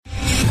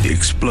The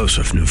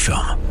explosive new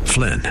film,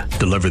 Flynn,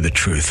 deliver the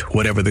truth,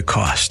 whatever the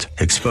cost,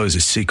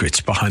 exposes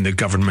secrets behind the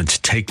government's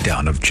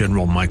takedown of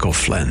General Michael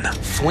Flynn.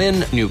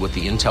 Flynn knew what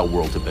the intel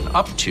world had been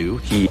up to.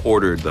 He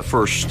ordered the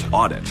first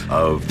audit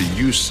of the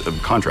use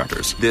of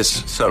contractors.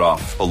 This set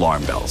off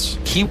alarm bells.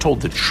 He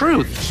told the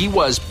truth. He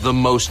was the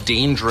most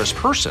dangerous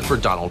person for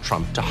Donald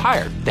Trump to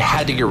hire. They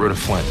had to get rid of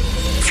Flynn.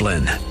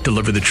 Flynn,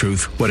 deliver the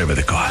truth, whatever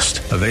the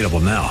cost. Available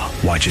now.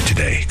 Watch it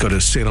today. Go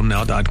to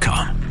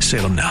salemnow.com.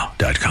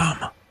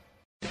 salemnow.com.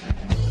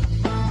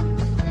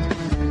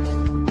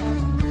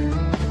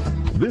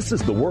 This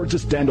is the Word to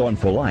Stand On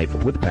for Life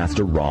with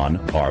Pastor Ron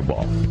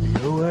Arbaugh.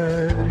 The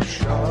word is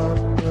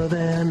sharper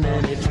than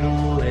any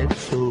two-edged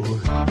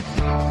sword,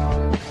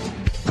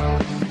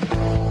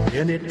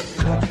 and it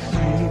cuts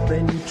deep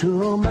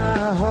into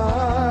my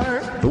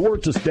heart. The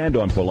Word to Stand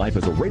On for Life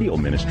is a radio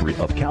ministry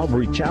of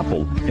Calvary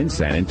Chapel in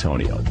San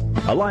Antonio.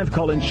 A live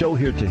call-in show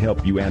here to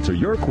help you answer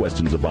your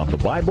questions about the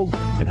Bible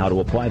and how to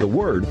apply the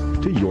Word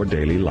to your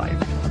daily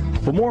life.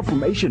 For more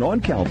information on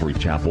Calvary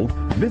Chapel,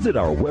 visit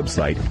our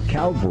website,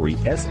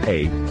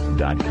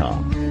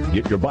 calvarysa.com.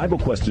 Get your Bible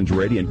questions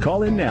ready and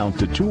call in now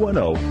to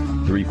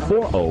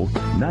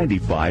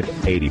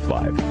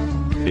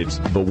 210-340-9585. It's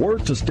The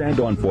Word to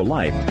Stand On for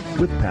Life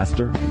with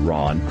Pastor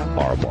Ron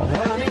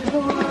Arbaugh.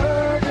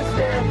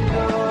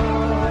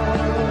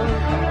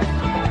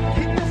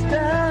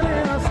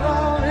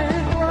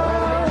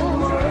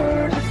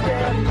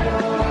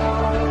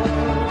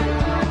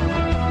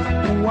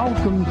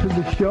 Welcome to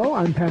the show.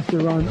 I'm Pastor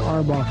Ron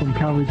Arbaugh from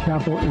Calvary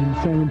Chapel in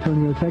San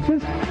Antonio,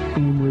 Texas,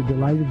 and we're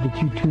delighted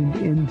that you tuned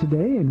in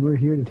today, and we're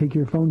here to take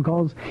your phone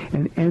calls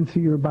and answer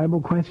your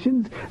Bible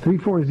questions.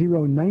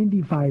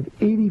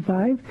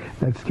 340-9585.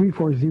 That's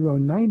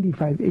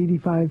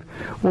 340-9585.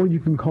 Or you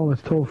can call us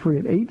toll-free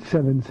at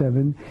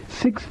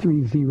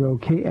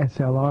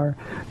 877-630-KSLR.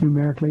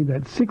 Numerically,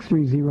 that's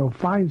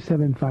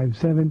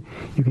 630-5757.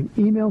 You can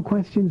email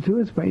questions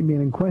to us by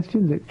emailing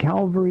questions at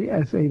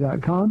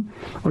calvarysa.com,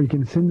 or you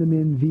can send them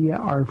in via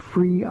our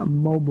free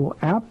mobile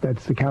app.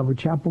 That's the Calvary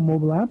Chapel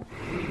mobile app.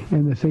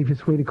 And the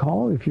safest way to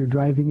call if you're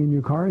driving in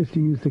your car is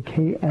to use the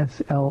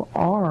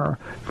KSLR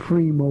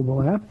free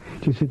mobile app.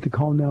 Just hit the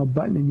Call Now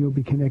button and you'll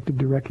be connected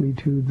directly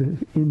to the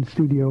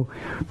in-studio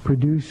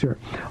producer.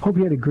 Hope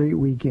you had a great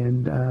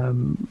weekend.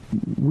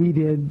 We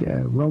did.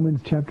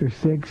 Romans chapter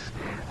 6.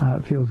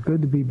 It feels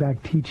good to be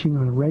back teaching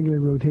on a regular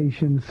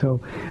rotation. So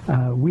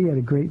we had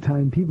a great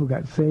time. People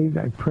got saved.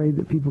 I prayed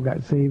that people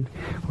got saved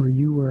where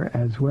you were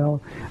as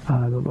well.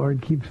 The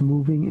Lord keeps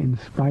moving in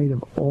spite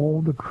of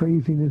all the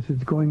craziness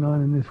that's going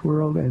on in this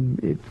world, and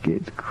it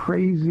gets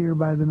crazier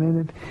by the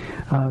minute.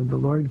 The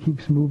Lord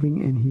keeps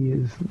moving, and He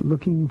is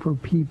looking for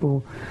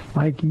people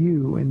like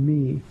you and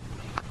me,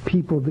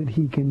 people that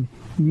He can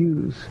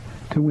use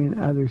to win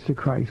others to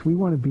Christ. We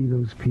want to be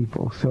those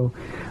people. So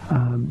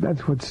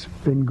that's what's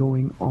been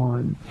going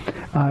on.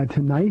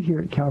 Tonight here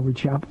at Calvary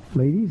Chapel,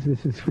 ladies,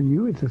 this is for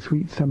you. It's a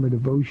Sweet Summer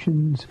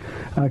Devotions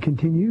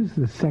continues.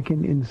 The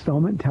second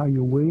installment,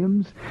 Talia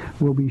Williams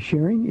will be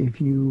sharing. If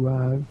you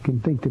can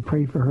think to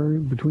pray for her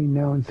between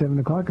now and 7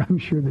 o'clock, I'm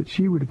sure that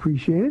she would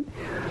appreciate it.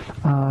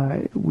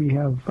 We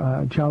have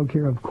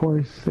childcare, of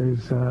course.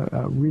 There's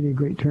a really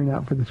great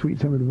turnout for the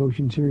Sweet Summer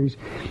Devotion series.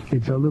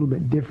 It's a little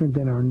bit different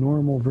than our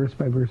normal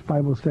verse-by-verse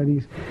Bible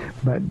studies,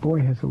 but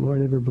boy, has the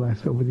Lord ever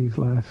blessed over these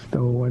last,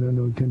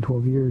 10,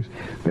 12 years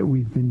that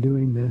we've been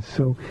doing this.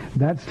 So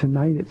that's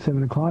tonight at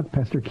 7 o'clock.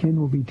 Pastor Ken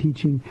will be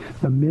teaching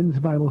the men's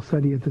Bible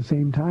study at the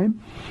same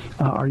time.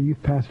 Our youth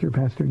pastor,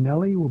 Pastor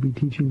Nellie, will be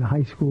teaching the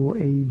high school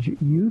age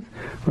youth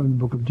from the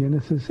book of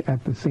Genesis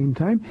at the same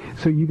time.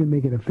 So you can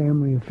make it a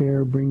family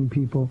affair, bring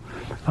people,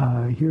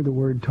 hear the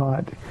word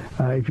taught.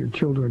 If your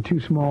children are too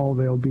small,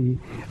 they'll be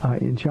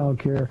in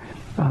childcare,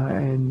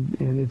 and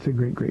it's a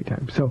great, great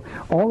time. So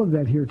all of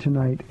that here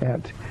tonight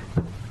at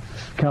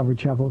Calvary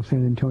Chapel of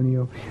San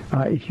Antonio.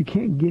 If you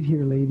can't get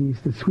here,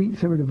 ladies, the Sweet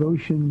Summer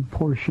Devotion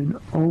portion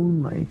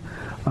only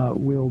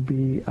will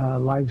be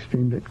live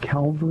streamed at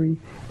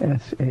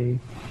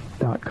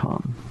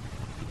calvarysa.com.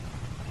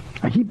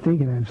 I keep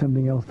thinking I have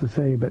something else to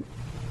say, but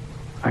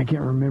I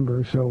can't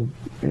remember, so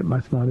it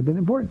must not have been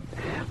important.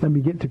 Let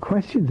me get to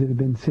questions that have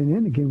been sent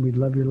in. Again, we'd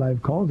love your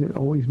live calls. It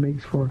always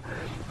makes for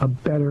a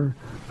better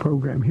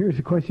program. Here's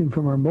a question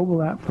from our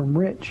mobile app from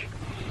Rich.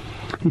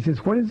 He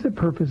says, what is the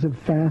purpose of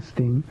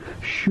fasting?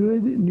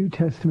 Should New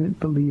Testament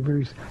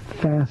believers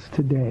fast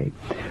today?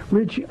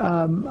 Rich,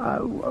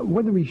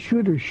 whether we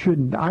should or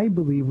shouldn't, I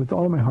believe with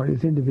all my heart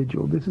as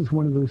individual, this is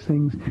one of those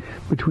things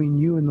between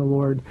you and the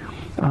Lord.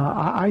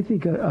 I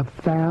think a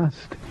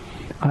fast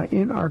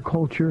in our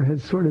culture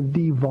has sort of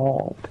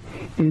devolved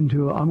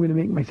into, I'm going to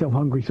make myself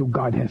hungry so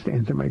God has to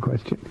answer my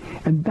question.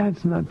 And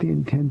that's not the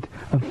intent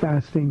of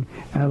fasting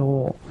at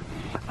all.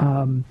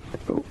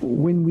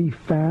 When we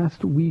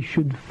fast, we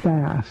should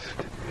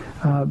fast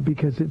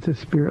because it's a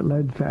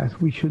Spirit-led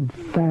fast. We should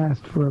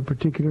fast for a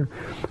particular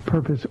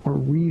purpose or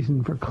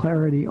reason, for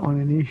clarity on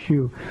an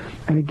issue.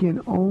 And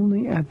again,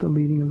 only at the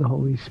leading of the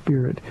Holy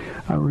Spirit.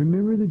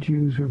 Remember, the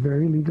Jews were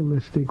very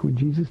legalistic. When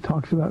Jesus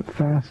talks about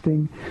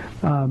fasting,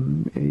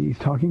 he's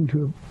talking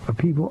to a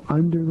people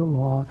under the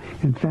law,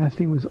 and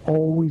fasting was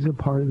always a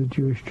part of the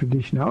Jewish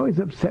tradition. I always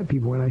upset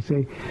people when I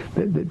say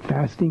that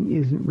fasting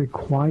isn't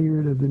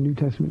required of the New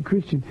Testament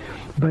Christian,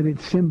 but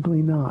it's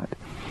simply not.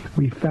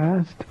 We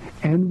fast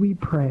and we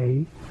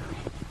pray,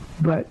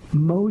 but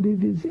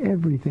motive is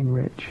everything,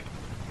 Rich.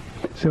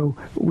 So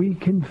we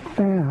can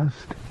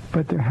fast,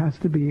 but there has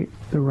to be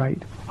the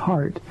right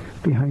heart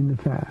behind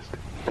the fast.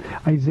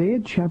 Isaiah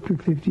chapter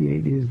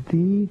 58 is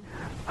the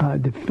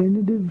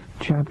definitive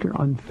chapter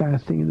on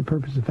fasting and the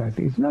purpose of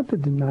fasting. It's not the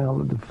denial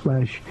of the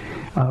flesh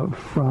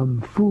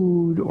from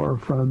food or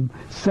from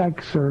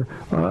sex or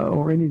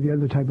any of the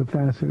other type of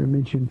fasts that are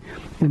mentioned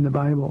in the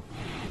Bible.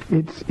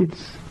 It's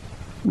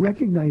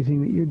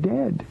recognizing that you're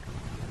dead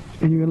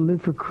and you're going to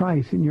live for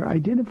Christ, and you're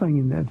identifying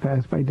in that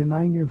fast by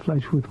denying your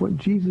flesh with what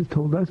Jesus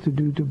told us to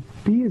do to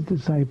be his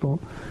disciple.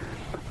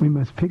 We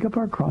must pick up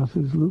our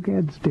crosses, Luke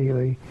adds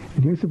daily,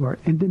 and here's the part,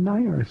 and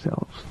deny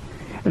ourselves.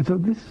 And so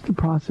this is the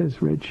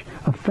process, Rich.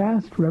 A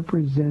fast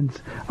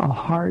represents a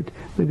heart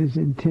that is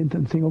intent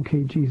on saying,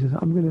 okay, Jesus,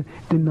 I'm going to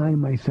deny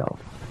myself.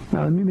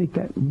 Now, let me make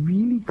that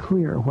really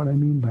clear what I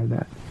mean by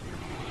that.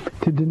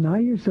 To deny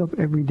yourself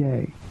every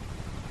day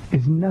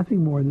is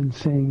nothing more than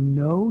saying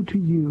no to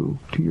you,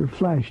 to your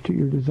flesh, to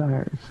your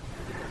desires,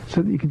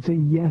 so that you can say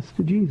yes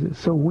to Jesus.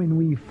 So when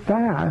we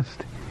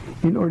fast,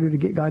 in order to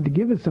get God to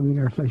give us something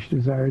our flesh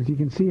desires, you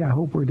can see, I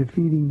hope, we're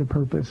defeating the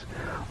purpose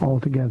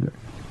altogether.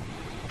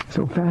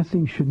 So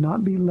fasting should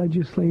not be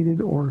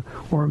legislated or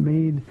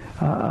made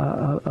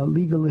a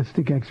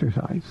legalistic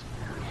exercise.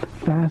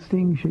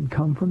 Fasting should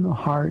come from the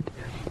heart.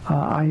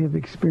 I have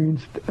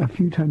experienced a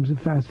few times of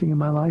fasting in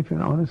my life,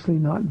 and honestly,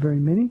 not very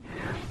many.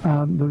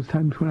 Those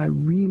times when I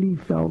really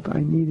felt I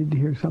needed to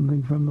hear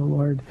something from the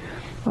Lord,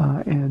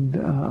 and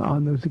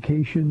on those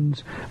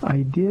occasions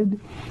I did.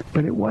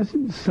 But it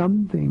wasn't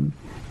something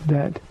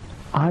that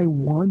I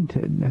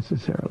wanted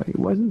necessarily. It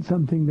wasn't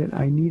something that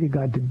I needed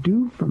God to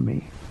do for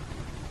me.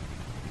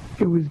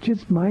 It was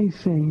just my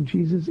saying,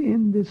 Jesus,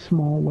 in this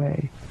small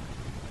way,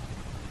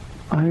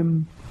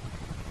 I'm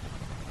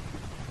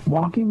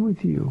walking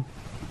with you,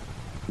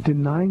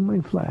 denying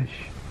my flesh,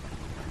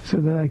 so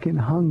that I can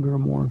hunger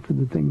more for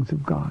the things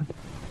of God.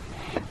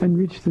 And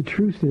Rich, the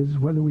truth is,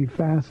 whether we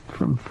fast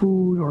from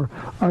food or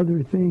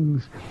other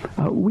things,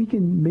 we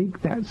can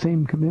make that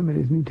same commitment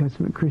as New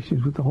Testament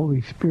Christians with the Holy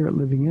Spirit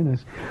living in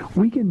us.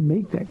 We can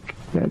make that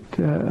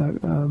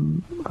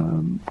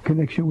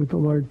connection with the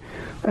Lord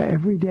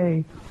every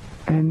day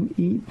and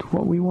eat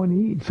what we want to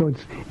eat. So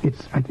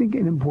it's I think,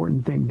 an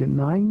important thing,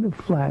 denying the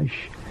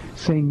flesh,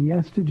 saying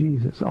yes to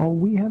Jesus. All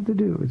we have to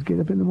do is get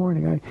up in the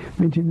morning. I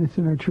mentioned this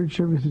in our church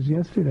services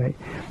yesterday.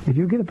 If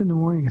you get up in the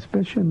morning,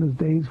 especially on those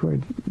days where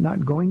it's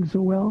not going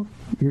so well,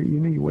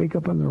 you wake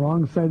up on the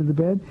wrong side of the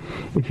bed,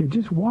 if you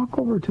just walk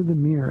over to the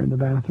mirror in the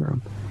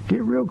bathroom,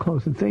 get real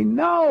close and say,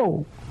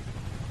 no!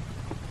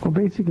 Well,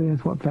 basically,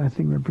 that's what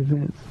fasting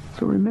represents.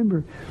 So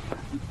remember,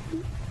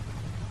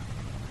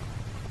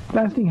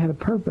 fasting had a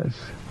purpose,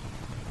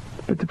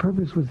 but the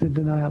purpose was the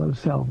denial of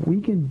self. We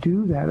can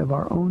do that of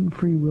our own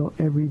free will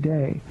every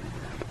day,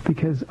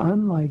 because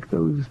unlike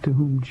those to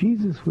whom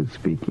Jesus was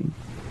speaking,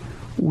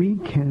 we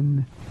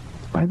can,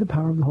 by the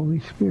power of the Holy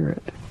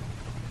Spirit,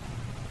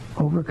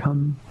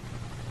 overcome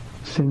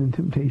sin and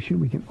temptation.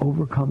 We can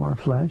overcome our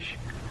flesh.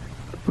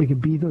 We can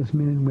be those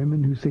men and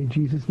women who say,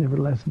 Jesus,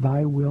 nevertheless,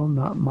 thy will,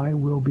 not my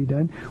will, be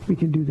done. We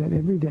can do that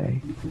every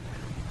day,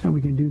 and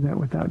we can do that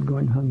without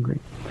going hungry.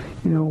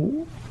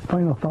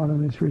 Final thought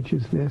on this, Rich,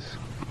 is this.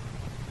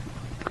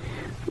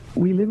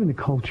 We live in a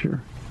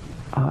culture,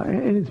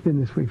 and it's been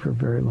this way for a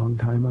very long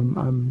time.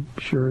 I'm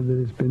sure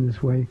that it's been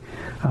this way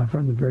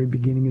from the very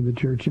beginning of the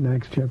church in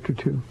Acts chapter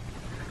 2.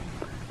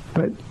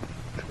 But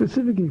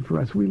specifically for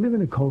us, we live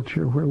in a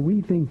culture where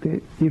we think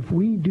that if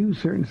we do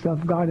certain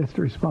stuff, God has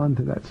to respond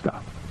to that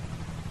stuff.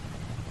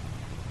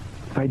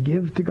 If I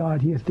give to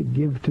God, he has to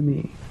give to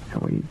me.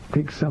 And we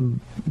pick some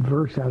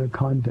verse out of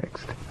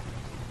context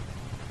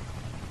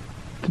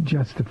to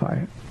justify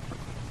it.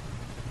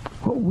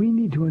 What we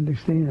need to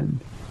understand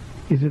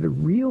is that a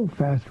real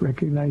fast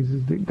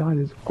recognizes that God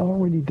has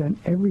already done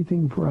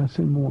everything for us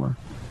and more.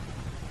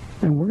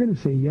 And we're going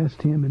to say yes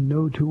to him and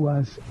no to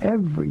us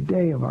every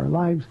day of our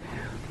lives,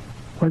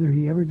 whether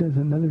he ever does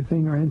another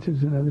thing or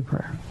answers another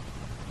prayer.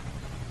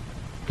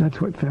 That's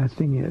what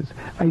fasting is.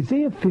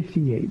 Isaiah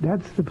 58,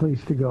 that's the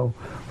place to go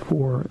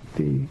for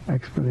the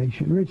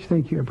explanation. Rich,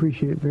 thank you. I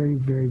appreciate it very,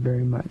 very,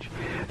 very much.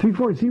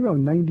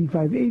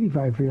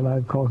 340-9585 for your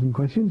live calls and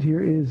questions.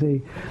 Here is a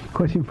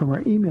question from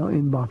our email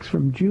inbox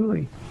from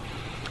Julie.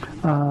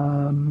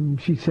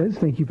 She says,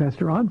 thank you,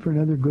 Pastor Ron, for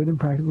another good and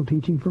practical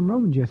teaching from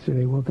Romans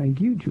yesterday. Well,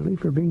 thank you, Julie,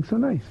 for being so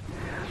nice.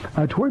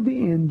 Toward the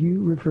end,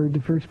 you referred to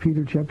 1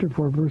 Peter chapter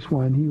 4, verse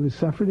 1. He who has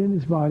suffered in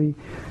his body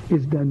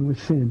is done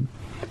with sin.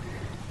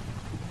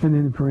 And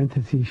then in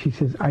parentheses, she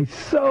says, I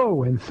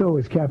so, and so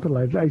is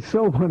capitalized, I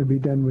so want to be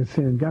done with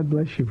sin. God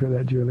bless you for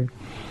that, Julie.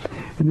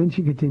 And then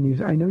she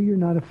continues, I know you're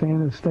not a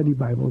fan of study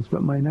Bibles,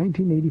 but my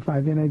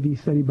 1985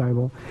 NIV study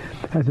Bible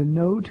has a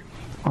note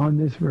on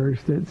this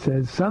verse that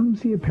says, some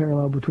see a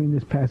parallel between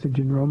this passage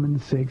in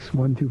Romans 6,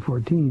 1 through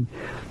 14,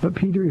 but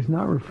Peter is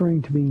not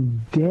referring to being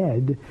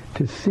dead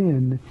to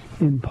sin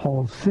in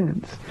Paul's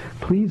sense.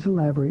 Please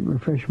elaborate and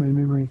refresh my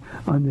memory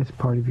on this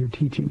part of your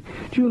teaching.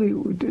 Julie,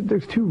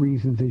 there's two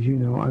reasons, as you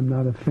know, I'm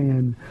not a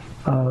fan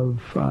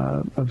of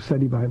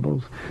study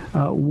Bibles.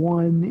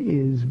 One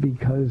is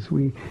because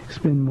we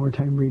spend more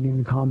time reading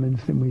the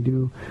comments than we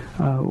do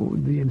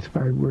the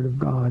inspired Word of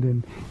God,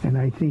 and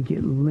I think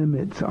it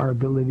limits our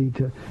ability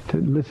to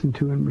listen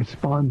to and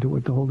respond to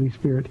what the Holy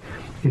Spirit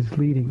is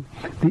leading.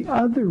 The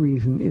other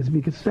reason is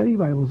because study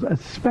Bibles,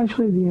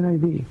 especially the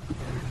NIV,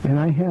 and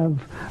I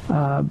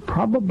have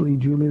probably,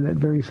 Julie, that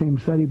very same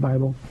study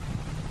Bible.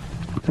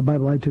 It's a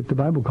Bible I took to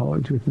Bible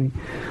college with me.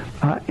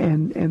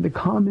 And the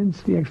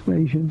comments, the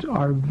explanations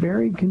are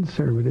very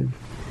conservative.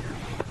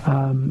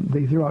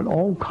 They throw out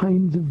all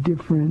kinds of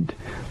different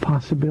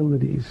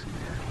possibilities,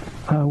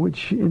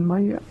 which in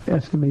my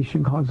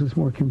estimation causes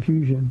more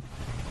confusion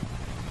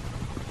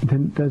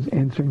than does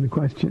answering the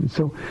question.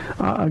 So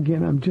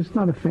again, I'm just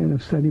not a fan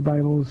of study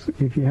Bibles.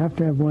 If you have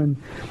to have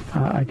one,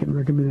 I can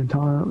recommend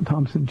a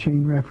Thompson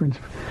Chain Reference,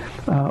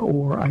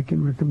 or I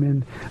can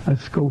recommend a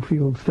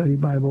Schofield Study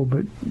Bible,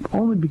 but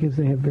only because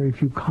they have very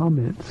few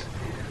comments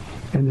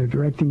and they're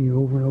directing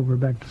you over and over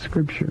back to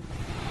Scripture.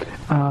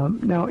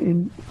 Now,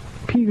 in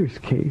Peter's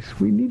case,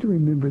 we need to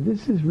remember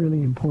this is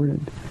really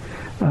important.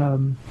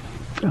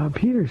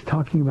 Peter's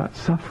talking about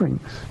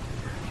sufferings.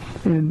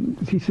 And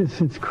he says,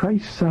 since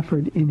Christ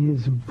suffered in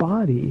his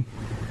body,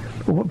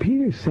 what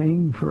Peter's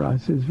saying for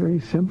us is very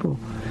simple.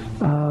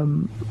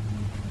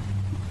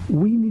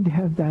 We need to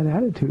have that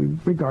attitude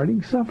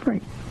regarding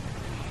suffering.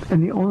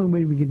 And the only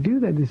way we can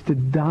do that is to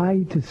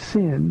die to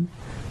sin,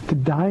 to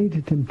die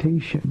to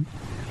temptation.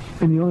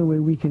 And the only way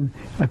we can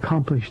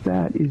accomplish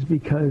that is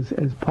because,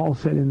 as Paul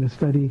said in the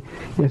study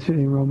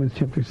yesterday in Romans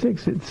chapter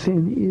 6, that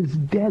sin is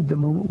dead the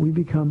moment we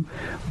become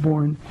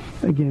born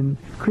again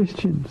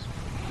Christians.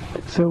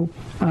 So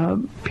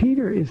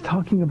Peter is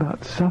talking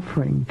about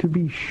suffering, to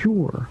be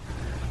sure,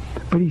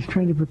 but he's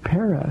trying to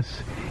prepare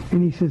us.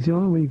 And he says the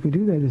only way you can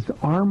do that is to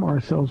arm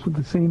ourselves with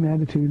the same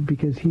attitude,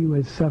 because he who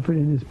has suffered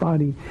in his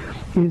body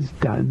is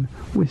done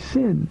with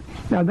sin.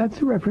 Now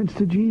that's a reference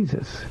to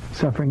Jesus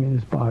suffering in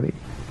his body.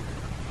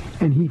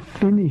 And he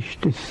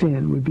finished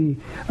sin would be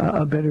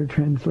a better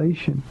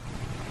translation.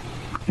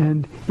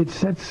 And it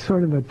sets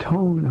sort of a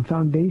tone, a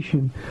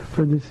foundation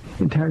for this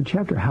entire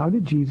chapter. How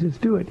did Jesus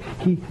do it?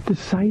 He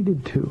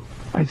decided to.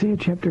 Isaiah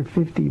chapter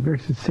 50,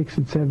 verses 6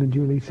 and 7,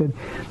 Julie said,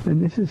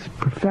 and this is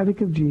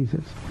prophetic of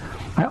Jesus,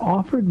 I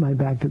offered my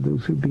back to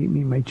those who beat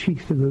me, my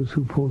cheeks to those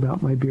who pulled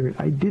out my beard.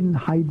 I didn't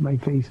hide my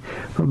face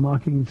from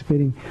mocking and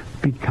spitting.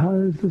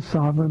 Because the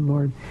sovereign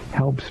Lord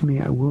helps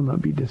me, I will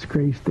not be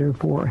disgraced.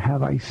 Therefore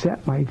have I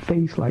set my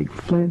face like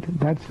flint.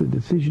 That's the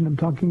decision I'm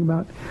talking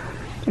about.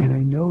 And I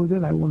know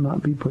that I will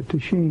not be put to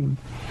shame.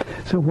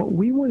 So what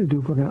we want to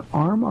do, if we're going to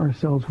arm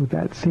ourselves with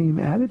that same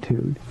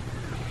attitude,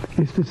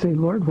 is to say,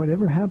 Lord,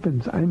 whatever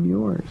happens, I'm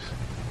yours.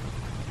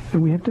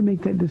 And we have to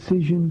make that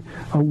decision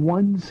a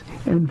once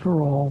and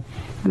for all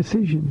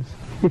decisions.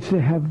 It's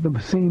to have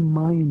the same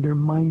mind or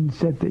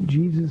mindset that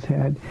Jesus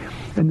had.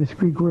 And this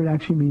Greek word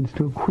actually means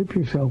to equip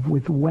yourself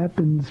with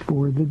weapons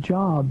for the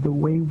job. The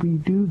way we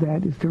do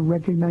that is to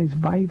recognize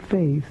by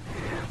faith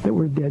that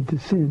we're dead to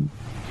sin.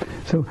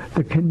 So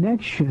the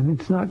connection,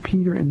 it's not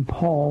Peter and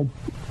Paul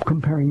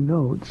comparing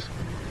notes,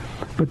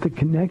 but the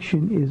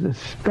connection is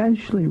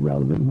especially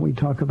relevant when we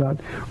talk about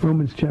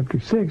Romans chapter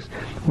 6,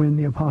 when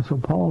the Apostle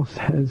Paul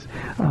says,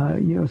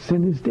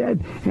 sin is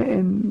dead.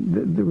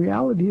 And the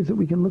reality is that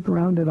we can look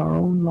around at our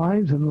own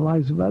lives and the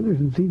lives of others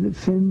and see that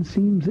sin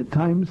seems at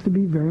times to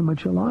be very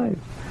much alive.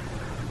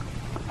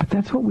 But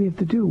that's what we have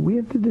to do. We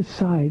have to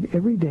decide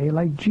every day,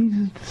 like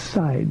Jesus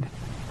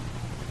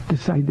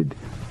decided.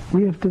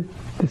 We have to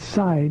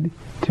decide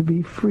to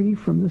be free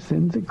from the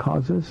sins that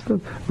cause us the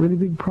really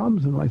big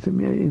problems in life. It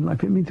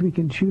means we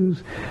can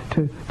choose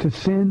to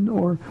sin,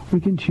 or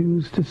we can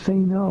choose to say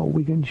no.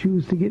 We can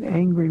choose to get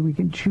angry. We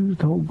can choose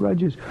to hold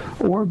grudges.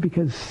 Or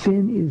because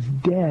sin is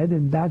dead,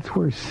 and that's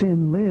where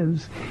sin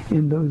lives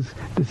in those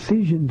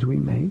decisions we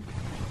make,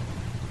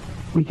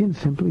 we can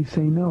simply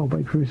say no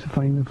by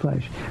crucifying the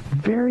flesh.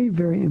 Very,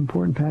 very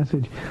important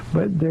passage,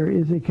 but there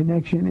is a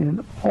connection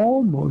in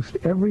almost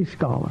every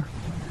scholar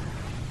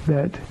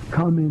that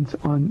comments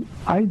on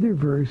either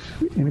verse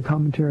in a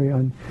commentary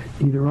on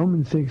either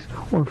Romans 6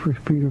 or 1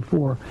 Peter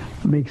 4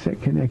 makes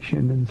that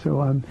connection. And so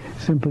I'm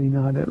simply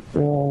not at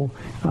all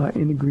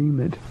in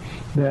agreement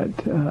that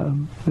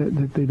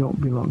they don't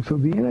belong. So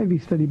the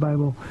NIV Study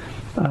Bible,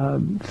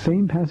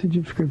 same passage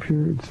of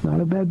Scripture. It's not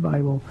a bad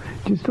Bible.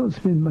 Just don't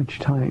spend much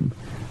time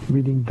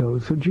reading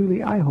those. So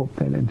Julie, I hope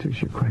that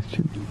answers your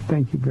question.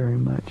 Thank you very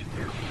much.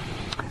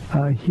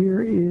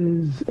 Here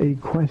is a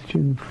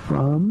question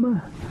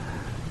from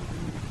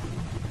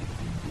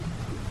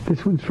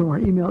This one's from our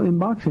email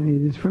inbox, and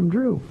it is from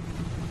Drew.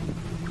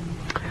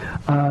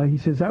 He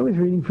says, I was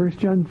reading 1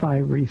 John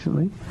 5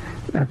 recently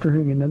after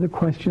hearing another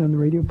question on the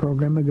radio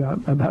program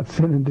about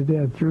sin unto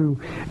death. Drew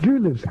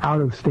lives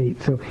out of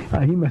state, so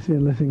he must have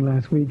been listening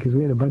last week because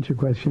we had a bunch of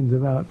questions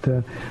about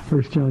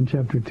 1 John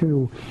chapter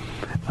 2,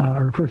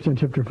 or 1 John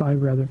chapter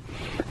 5, rather.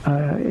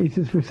 He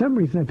says, for some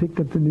reason I picked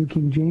up the New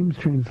King James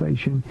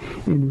translation.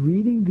 In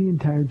reading the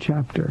entire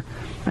chapter,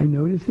 I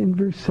noticed in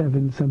verse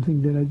 7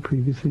 something that I'd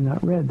previously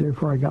not read.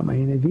 Therefore I got my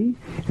NIV,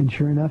 and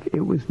sure enough,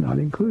 it was not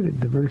included.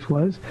 The verse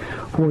was,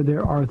 for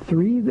there are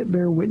three that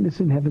bear witness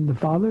in heaven, the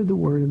Father, the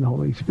Word, and the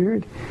Holy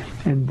Spirit,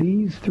 and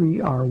these three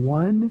are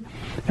one.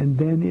 And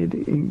then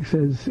it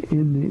says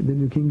in the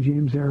New King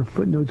James, there are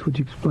footnotes which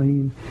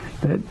explain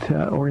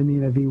that, or in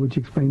the NIV, which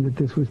explain that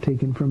this was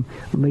taken from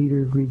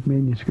later Greek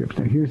manuscripts.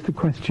 Now here's the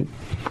question.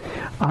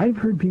 I've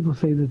heard people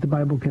say that the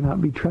Bible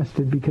cannot be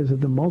trusted because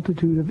of the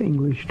multitude of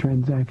English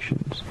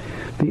transactions.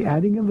 The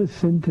adding of a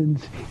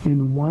sentence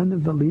in one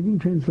of the leading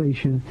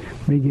translations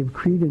may give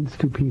credence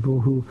to people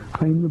who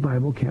claim the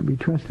Bible can't be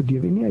trusted. Do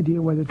you have any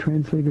idea why the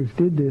translators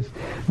did this,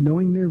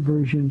 knowing their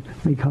version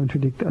may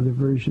contradict other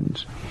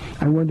versions?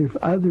 I wonder if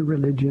other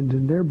religions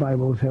in their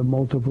Bibles have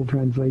multiple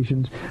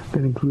translations that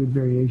include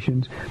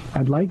variations.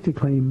 I'd like to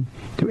claim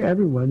to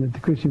everyone that the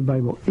Christian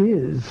Bible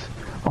is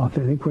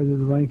authentic, whether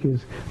the blank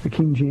is the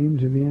King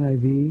James or the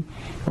NIV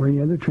or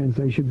any other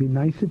translation. It'd be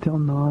nice to tell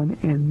non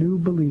and new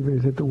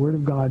believers that the Word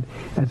of God,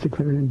 as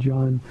declared in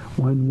John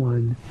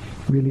 1:1,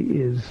 really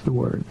is the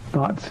Word.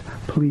 Thoughts,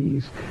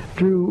 please.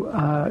 Drew,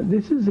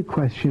 this is a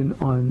question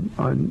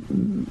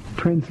on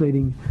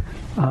translating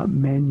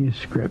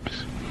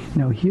manuscripts.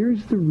 Now,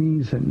 here's the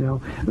reason.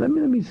 Now, let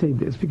me say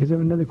this, because I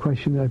have another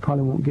question that I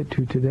probably won't get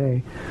to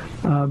today.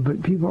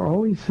 But people are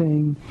always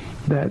saying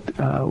that,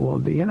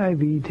 the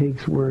NIV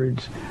takes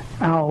words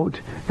out,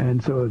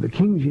 and so the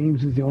King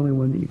James is the only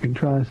one that you can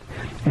trust,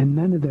 and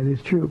none of that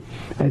is true.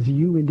 As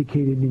you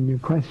indicated in your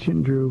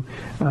question, Drew,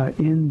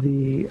 in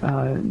the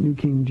New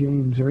King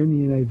James, or in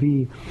the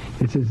NIV,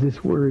 it says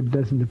this word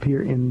doesn't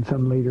appear in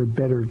some later,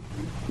 better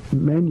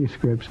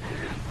manuscripts.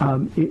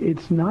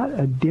 It's not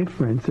a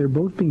difference. They're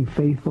both being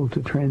faithful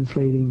to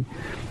translating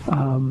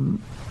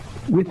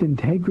with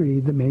integrity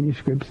the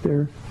manuscripts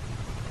they're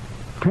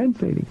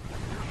translating.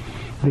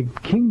 The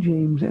King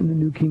James and the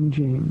New King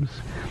James,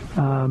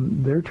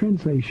 their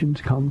translations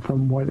come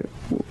from what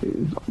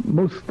is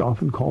most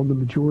often called the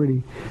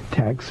majority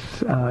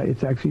texts.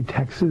 It's actually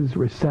Textus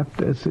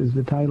Receptus is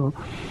the title.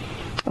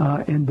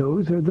 And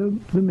those are the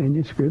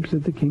manuscripts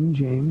that the King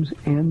James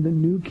and the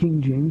New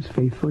King James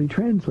faithfully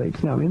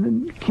translates. Now,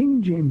 in the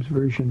King James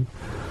Version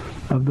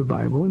of the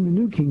Bible, in the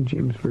New King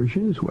James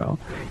Version as well,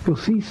 you'll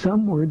see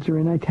some words are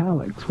in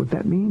italics. What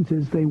that means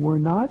is they were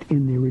not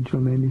in the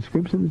original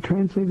manuscripts, and the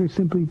translator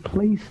simply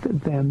placed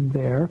them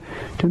there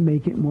to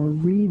make it more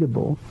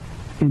readable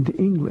into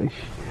English.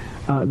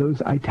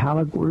 Those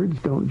italic words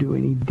don't do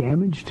any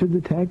damage to the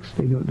text.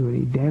 They don't do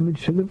any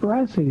damage to the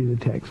veracity of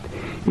the text.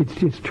 It's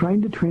just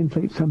trying to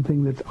translate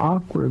something that's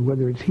awkward,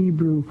 whether it's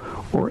Hebrew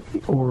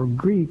or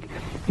Greek,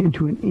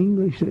 into an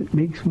English that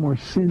makes more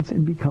sense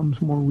and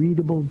becomes more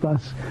readable,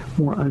 thus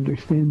more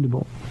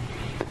understandable.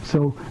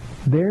 So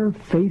they're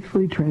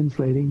faithfully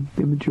translating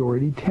the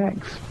majority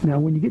text. Now,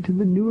 when you get to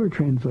the newer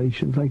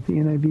translations, like the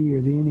NIV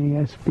or the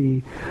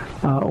NASB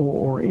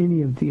or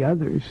any of the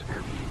others,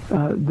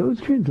 those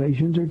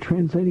translations are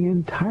translating an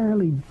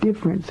entirely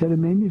different set of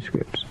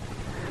manuscripts.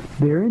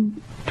 They're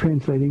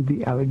translating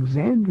the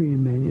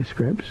Alexandrian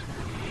manuscripts,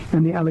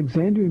 and the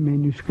Alexandrian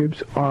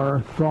manuscripts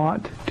are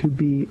thought to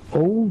be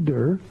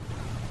older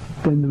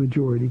than the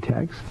majority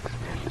texts.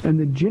 And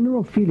the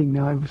general feeling,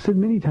 now I've said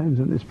many times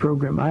on this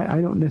program,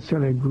 I don't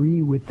necessarily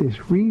agree with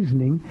this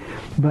reasoning,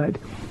 but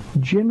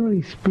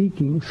generally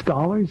speaking,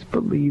 scholars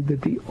believe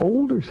that the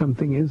older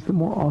something is, the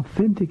more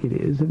authentic it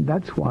is, and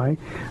that's why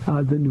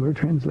the newer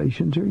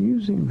translations are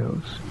using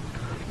those.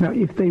 Now,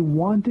 if they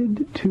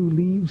wanted to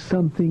leave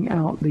something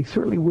out, they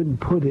certainly wouldn't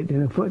put it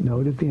in a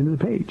footnote at the end of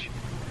the page.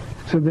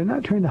 So they're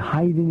not trying to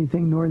hide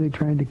anything, nor are they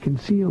trying to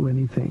conceal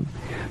anything.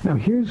 Now,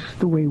 here's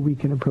the way we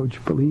can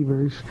approach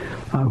believers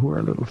who are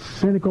a little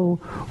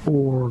cynical,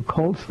 or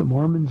cults. The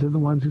Mormons are the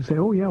ones who say,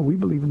 oh, yeah, we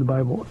believe in the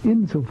Bible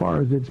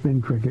insofar as it's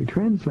been correctly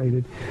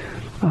translated,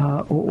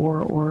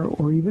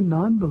 or even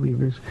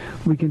non-believers.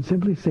 We can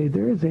simply say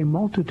there is a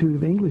multitude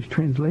of English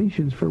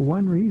translations for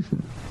one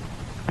reason,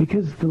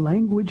 because the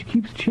language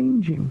keeps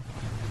changing.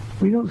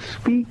 We don't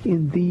speak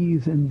in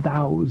these and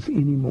thous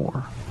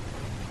anymore.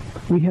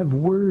 We have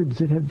words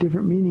that have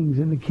different meanings.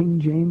 In the King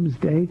James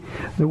day,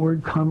 the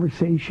word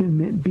conversation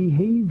meant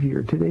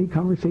behavior. Today,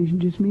 conversation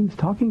just means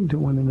talking to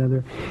one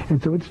another,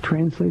 and so it's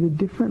translated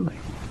differently.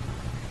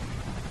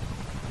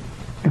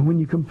 And when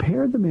you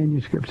compare the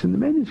manuscripts, and the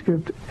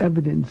manuscript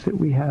evidence that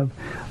we have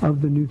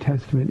of the New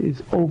Testament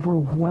is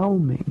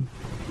overwhelming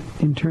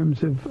in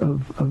terms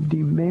of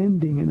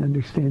demanding an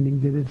understanding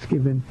that it's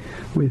given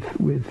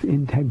with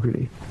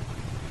integrity.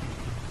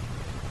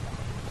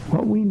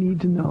 What we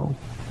need to know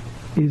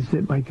is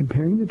that by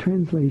comparing the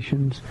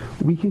translations,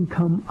 we can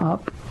come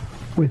up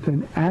with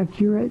an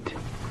accurate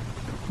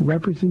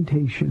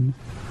representation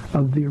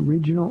of the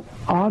original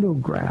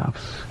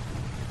autographs,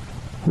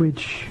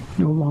 which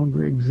no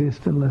longer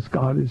exist unless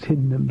God has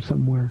hidden them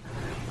somewhere.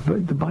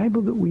 But the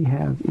Bible that we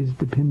have is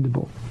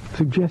dependable.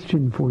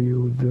 Suggestion for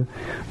you,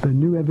 the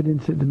New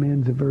Evidence That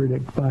Demands a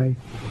Verdict by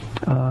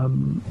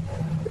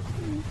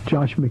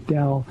Josh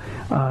McDowell,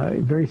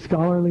 very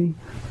scholarly,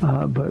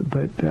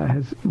 but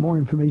has more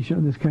information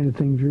on this kind of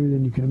thing, Drew,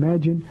 than you can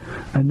imagine.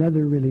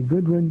 Another really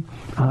good one,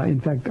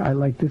 in fact, I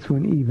like this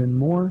one even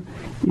more,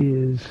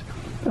 is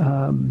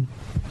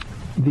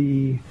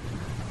the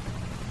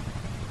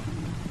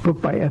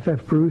book by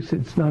F.F. Bruce.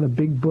 It's not a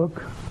big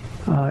book.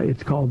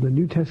 It's called The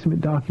New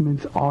Testament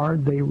Documents, Are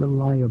They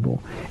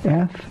Reliable?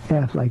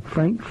 F, like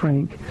Frank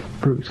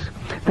Bruce.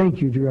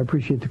 Thank you, Drew. I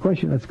appreciate the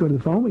question. Let's go to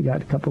the phone. We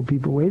got a couple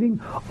people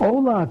waiting.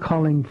 Ola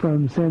calling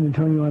from San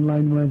Antonio on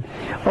line 1.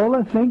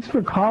 Ola, thanks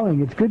for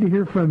calling. It's good to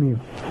hear from you.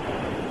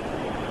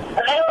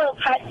 Hello,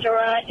 Pastor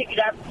Ron. Good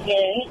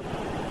afternoon.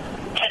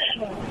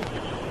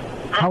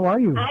 How are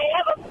you? I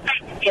have a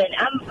question.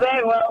 I'm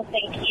very well,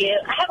 thank you.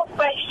 I have a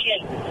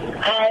question,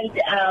 and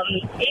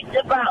it's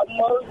about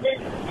Moses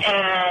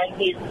and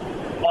his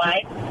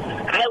wife.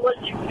 I was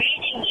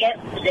reading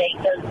yesterday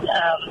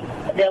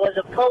because there was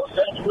a post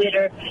on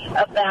Twitter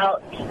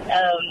about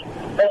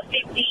the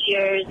 50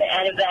 years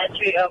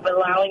anniversary of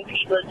allowing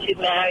people to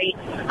marry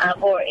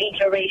for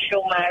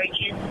interracial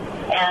marriages.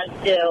 And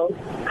so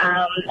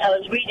I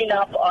was reading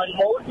up on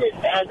Moses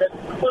and the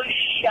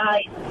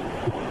Cushite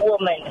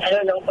woman. I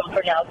don't know if I'm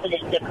pronouncing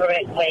it the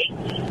correct way.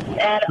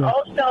 And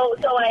also,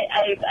 so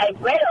I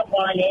read up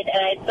on it,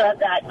 and I saw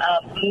that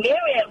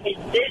Miriam, his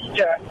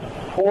sister,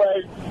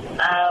 was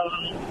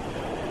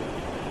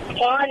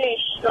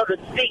punished, so to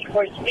speak,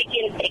 for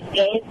speaking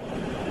against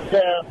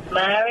the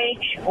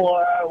marriage,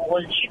 or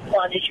was she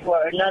punished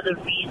for another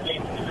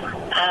reason?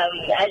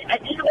 I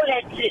just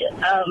wanted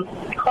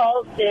to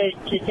call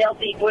to tell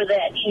people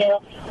that, you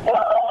know, we're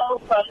all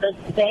from the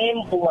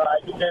same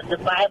blood. The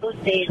Bible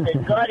says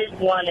that God is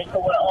one, and so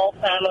we're all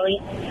family.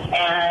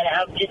 And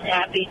I'm just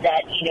happy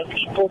that, you know,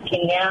 people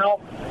can now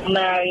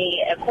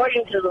marry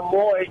according to the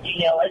Lord,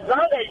 you know, as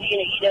long as, you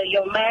know,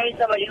 you're marrying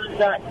somebody who's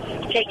not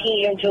taking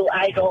you into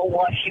idol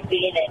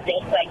worshiping and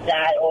things like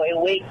that, or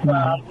away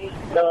from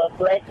the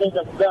blessings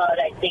of God.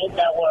 I think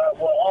that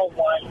we're all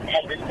one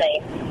and the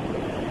same.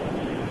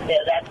 So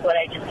that's what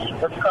I just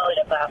was calling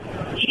about.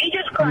 You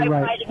just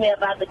clarified to me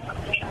about the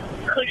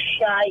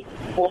Cushite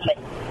woman.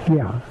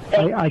 Yeah,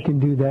 I can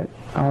do that.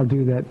 I'll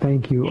do that.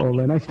 Thank you,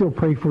 Ola. And I still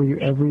pray for you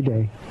every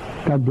day.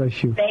 God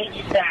bless you. Thank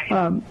you,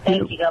 sir.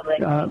 Thank you. God bless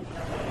you.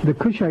 The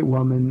Cushite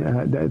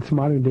woman, that's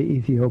modern-day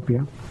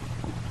Ethiopia.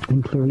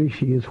 And clearly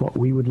she is what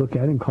we would look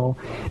at and call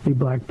a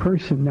black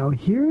person. Now,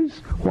 here's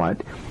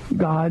what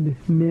God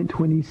meant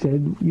when he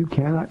said you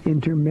cannot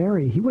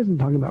intermarry. He wasn't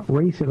talking about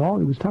race at all.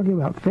 He was talking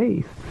about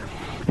faith.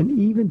 And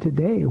even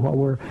today,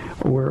 while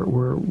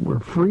we're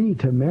free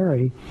to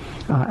marry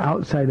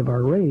outside of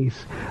our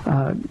race,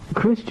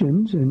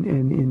 Christians, and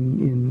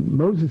in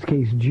Moses'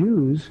 case,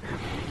 Jews,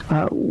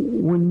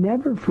 were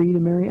never free to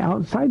marry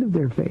outside of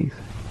their faith.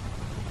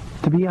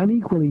 To be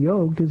unequally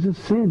yoked is a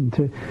sin.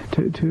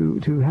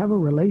 To have a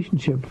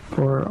relationship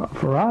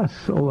for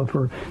us, or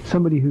for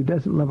somebody who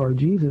doesn't love our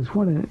Jesus,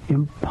 what an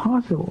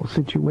impossible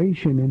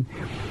situation. And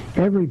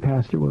every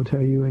pastor will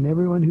tell you, and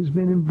everyone who's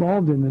been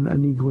involved in an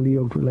unequally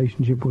yoked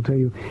relationship will tell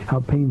you how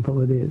painful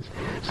it is.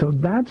 So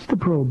that's the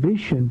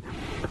prohibition.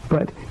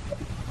 But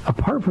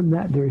apart from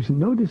that, there's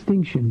no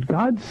distinction.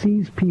 God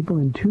sees people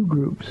in two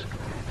groups,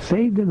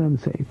 saved and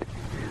unsaved.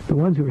 The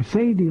ones who are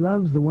saved, he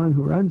loves. The ones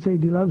who are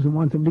unsaved, he loves and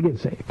wants them to get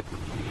saved.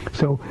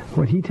 So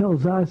what he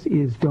tells us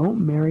is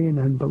don't marry an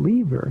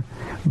unbeliever.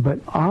 But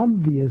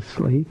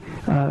obviously,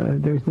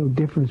 there's no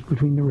difference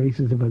between the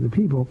races of other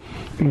people.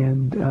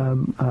 And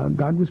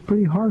God was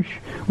pretty harsh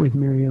with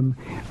Miriam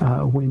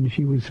when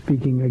she was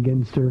speaking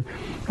against her.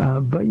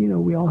 But, you know,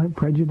 we all have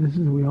prejudices.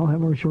 We all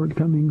have our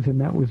shortcomings, and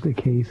that was the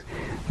case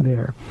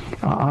there.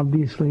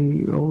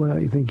 Obviously, Ola,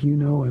 I think you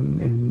know,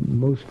 and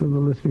most of the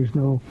listeners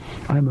know,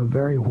 I'm a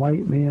very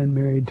white man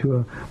married to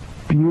a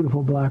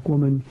beautiful black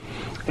woman,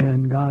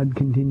 and God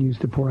continues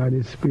to pour out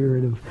his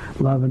spirit of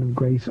love and of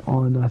grace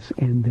on us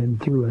and then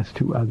through us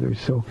to others.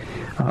 So,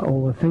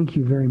 Ola, thank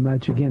you very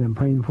much. Again, I'm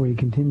praying for you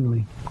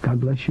continually.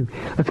 God bless you.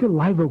 Let's go to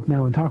Live Oak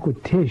now and talk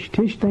with Tish.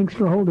 Tish, thanks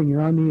for holding.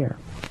 You're on the air.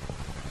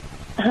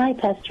 Hi,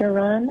 Pastor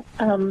Ron.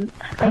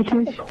 I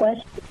have a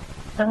question.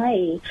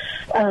 Hi.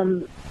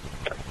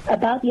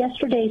 About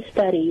yesterday's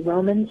study,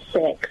 Romans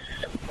 6,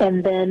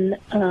 and then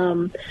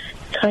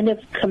kind of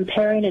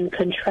comparing and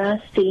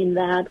contrasting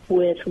that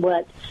with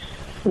what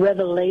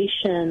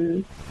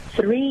Revelation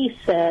 3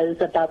 says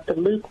about the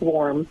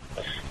lukewarm.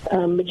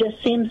 It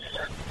just seems,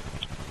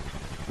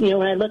 you know,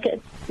 when I look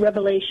at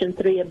Revelation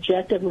 3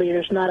 objectively,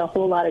 there's not a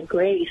whole lot of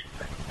grace,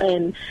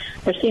 and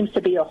there seems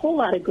to be a whole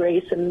lot of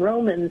grace in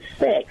Romans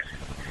 6.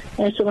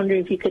 I was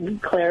wondering if you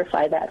could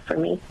clarify that for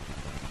me.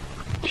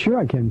 Sure,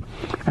 I can.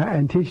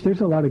 And Tish, there's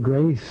a lot of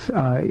grace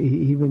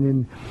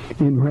even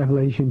in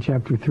Revelation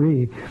chapter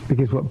 3,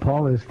 because what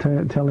Paul is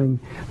telling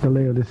the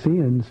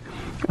Laodiceans,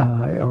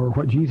 or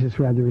what Jesus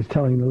rather is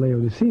telling the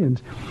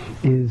Laodiceans,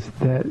 is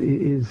that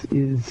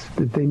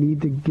they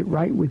need to get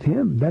right with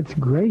him. That's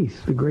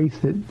grace, the grace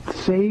that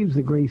saves,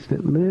 the grace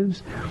that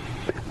lives.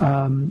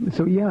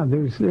 So yeah,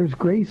 there's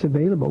grace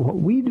available. What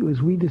we do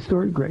is we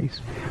distort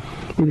grace.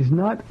 It is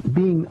not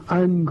being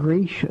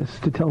ungracious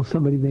to tell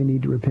somebody they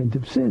need to repent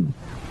of sin.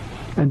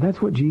 And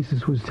that's what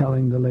Jesus was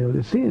telling the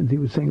Laodiceans. He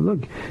was saying,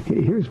 look,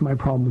 here's my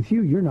problem with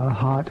you. You're not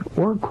hot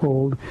or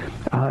cold.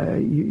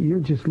 You're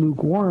just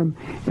lukewarm,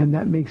 and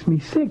that makes me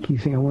sick.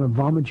 He's saying, I want to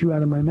vomit you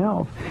out of my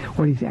mouth.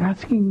 What he's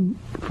asking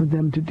for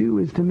them to do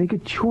is to make a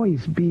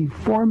choice. Be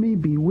for me,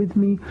 be with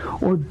me,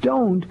 or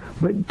don't,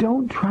 but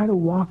don't try to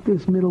walk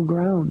this middle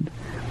ground.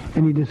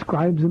 And he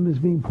describes them as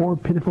being poor,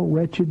 pitiful,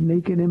 wretched,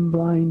 naked, and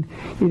blind.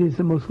 It is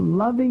the most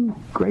loving,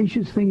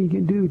 gracious thing he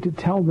can do to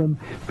tell them,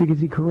 because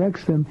he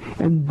corrects them.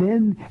 And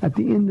then at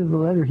the end of the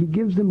letter, he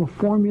gives them a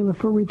formula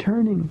for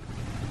returning.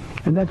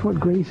 And that's what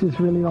grace is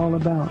really all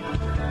about.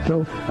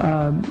 So,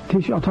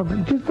 Tish, I'll talk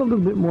just a little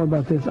bit more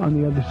about this on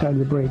the other side of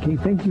the break. Hey,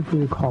 thank you for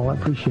your call. I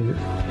appreciate it.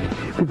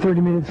 With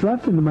 30 minutes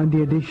left in the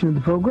Monday edition of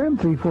the program,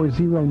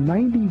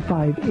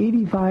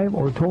 340-9585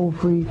 or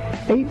toll-free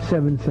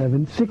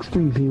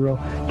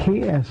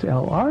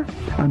 877-630-KSLR.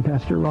 I'm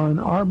Pastor Ron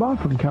Arbaugh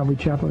from Calvary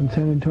Chapel in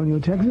San Antonio,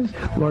 Texas.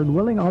 Lord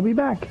willing, I'll be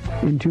back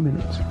in 2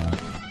 minutes.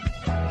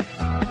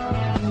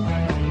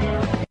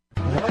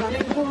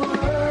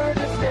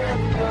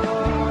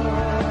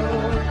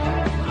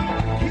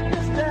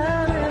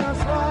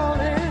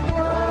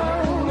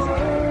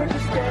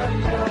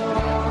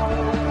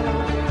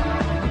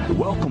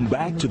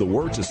 Back to the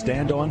Word to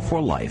Stand On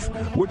for Life.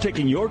 We're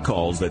taking your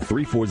calls at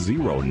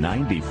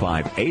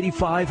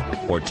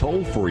 340-9585 or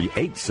toll-free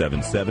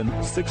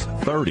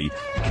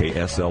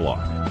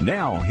 877-630-KSLR.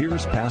 Now,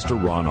 here's Pastor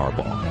Ron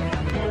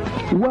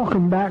Arbaugh.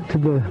 Welcome back to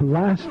the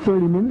last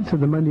 30 minutes of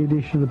the Monday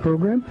edition of the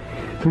program.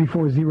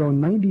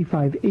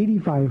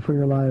 340-9585 for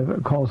your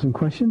live calls and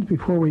questions.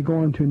 Before we go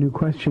on to a new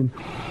question,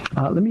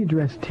 let me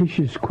address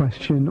Tish's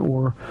question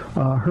or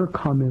her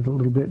comment a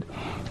little bit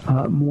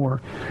more.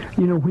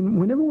 You know,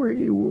 whenever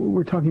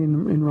we're talking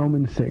in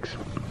Romans 6,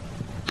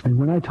 and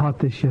when I taught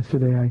this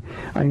yesterday,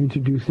 I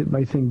introduced it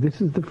by saying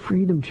this is the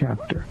freedom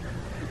chapter.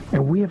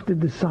 And we have to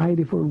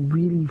decide if we're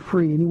really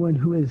free. Anyone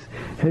who has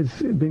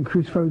been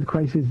crucified with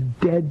Christ is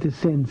dead to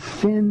sin.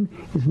 Sin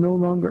is no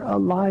longer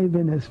alive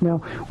in us.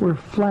 Now, we're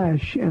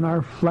flesh, and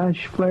our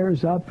flesh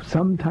flares up.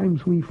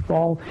 Sometimes we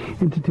fall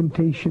into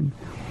temptation.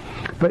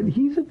 But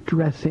he's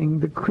addressing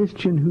the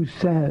Christian who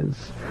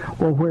says,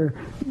 well, where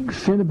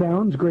sin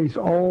abounds, grace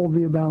all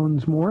the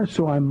abounds more,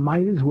 so I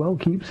might as well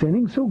keep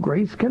sinning so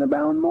grace can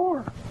abound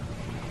more.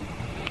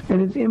 And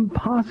it's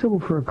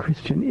impossible for a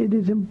Christian, it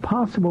is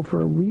impossible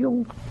for a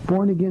real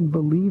born-again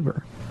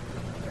believer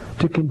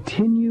to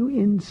continue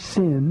in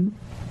sin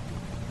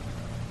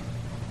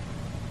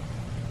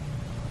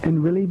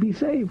and really be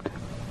saved.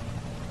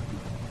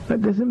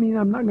 That doesn't mean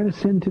I'm not going to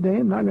sin today,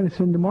 I'm not going to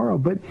sin tomorrow,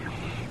 but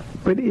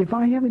if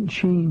I haven't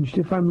changed,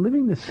 if I'm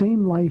living the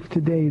same life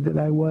today that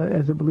I was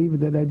as a believer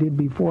that I did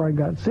before I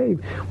got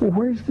saved, well,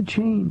 where's the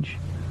change?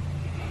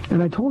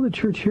 And I told the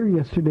church here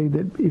yesterday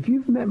that if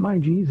you've met my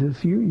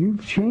Jesus,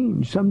 you've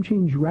changed. Some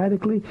change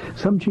radically,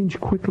 some change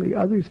quickly.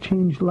 Others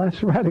change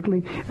less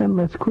radically and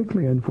less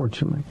quickly,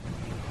 unfortunately.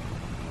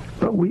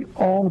 But we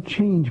all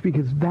change,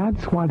 because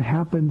that's what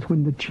happens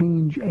when the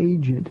change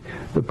agent,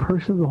 the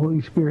person of the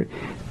Holy Spirit,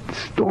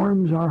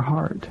 storms our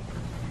heart.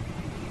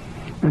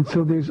 And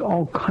so there's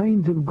all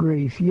kinds of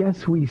grace.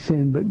 Yes, we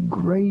sin, but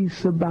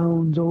grace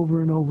abounds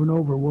over and over and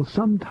over. Well,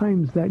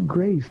 sometimes that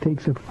grace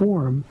takes a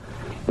form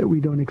that we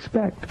don't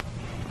expect.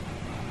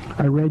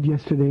 I read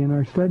yesterday in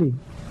our study,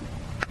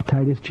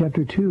 Titus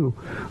chapter 2,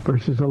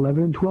 verses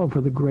 11 and 12,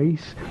 for the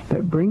grace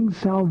that brings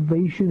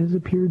salvation has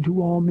appeared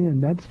to all men.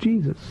 That's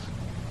Jesus.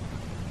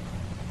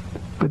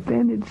 But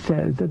then it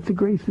says, that's the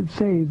grace that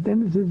saves.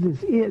 Then it says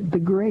this, the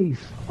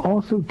grace,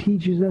 also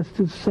teaches us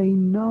to say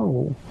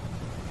no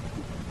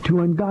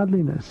to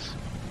ungodliness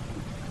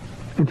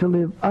and to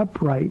live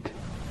upright,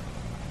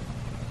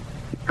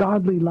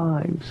 godly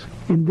lives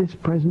in this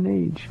present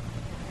age.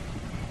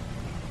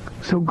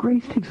 So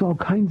grace takes all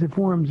kinds of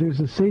forms. There's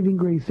a saving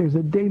grace, there's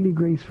a daily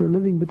grace for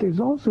living, but there's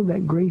also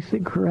that grace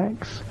that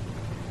corrects.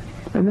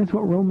 And that's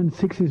what Romans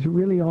 6 is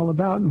really all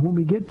about. And when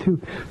we get to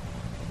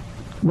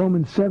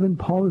Romans 7,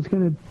 Paul is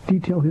going to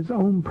detail his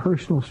own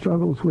personal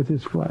struggles with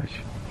his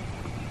flesh.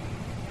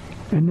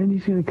 And then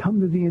he's going to come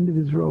to the end of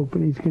his rope,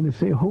 and he's going to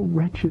say, oh,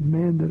 wretched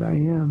man that I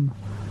am,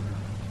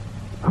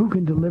 who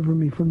can deliver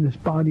me from this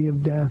body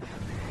of death?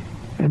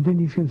 And then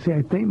he's going to say,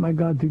 I thank my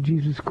God through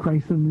Jesus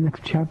Christ. And the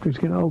next chapter is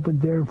going to open,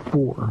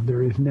 therefore,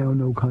 there is now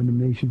no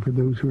condemnation for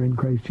those who are in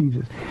Christ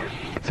Jesus.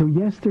 So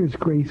yes, there's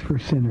grace for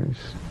sinners.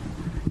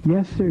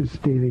 Yes, there's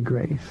daily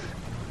grace.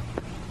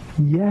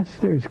 Yes,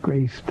 there's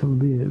grace to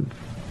live,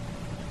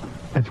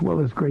 as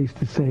well as grace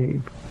to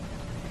save.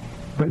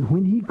 But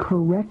when he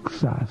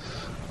corrects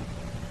us,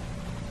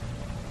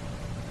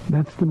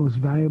 That's the most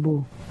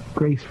valuable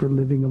grace for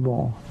living of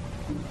all.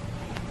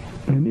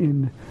 And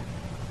in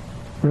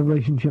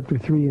Revelation chapter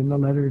 3, in the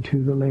letter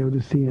to the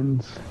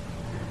Laodiceans,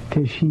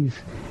 she's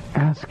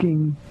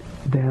asking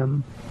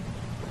them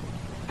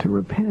to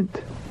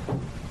repent.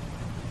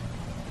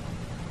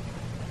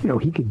 You know,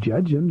 he could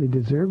judge them. They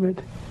deserve it.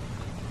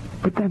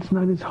 But that's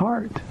not his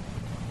heart.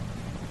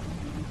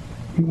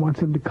 He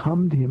wants them to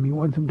come to him. He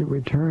wants them to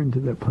return to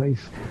the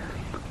place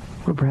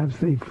where perhaps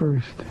they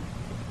first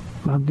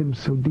loved him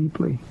so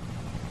deeply.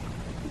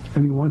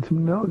 And he wants them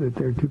to know that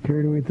they're too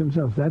carried away with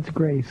themselves. That's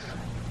grace.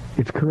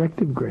 It's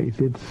corrective grace.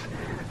 It's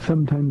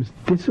sometimes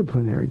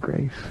disciplinary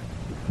grace.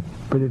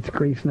 But it's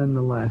grace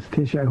nonetheless.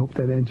 Tish, I hope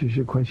that answers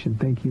your question.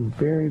 Thank you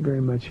very,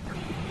 very much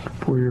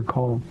for your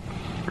call.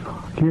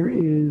 Here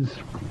is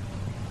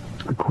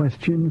a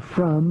question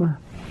from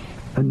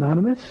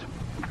Anonymous.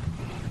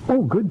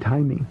 Oh, good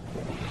timing.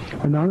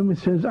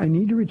 Anonymous says, I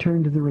need to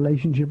return to the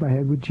relationship I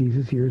had with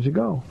Jesus years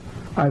ago.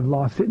 I've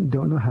lost it and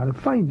don't know how to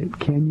find it.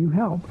 Can you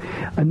help?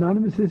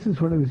 Anonymous, this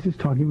is what I was just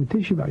talking with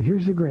Tish about.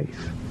 Here's the grace.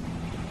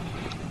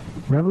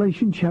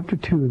 Revelation chapter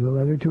 2, the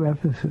letter to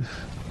Ephesus.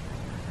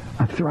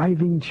 A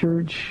thriving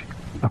church,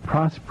 a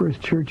prosperous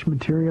church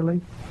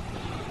materially.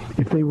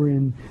 If they were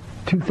in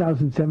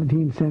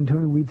 2017 San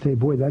Antonio, we'd say,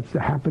 boy, that's the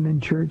happening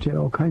church. They had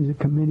all kinds of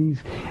committees,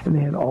 and they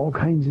had all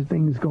kinds of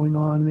things going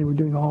on, and they were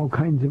doing all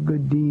kinds of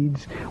good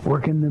deeds,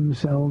 working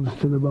themselves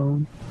to the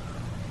bone.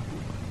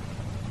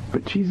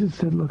 But Jesus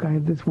said, look, I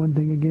have this one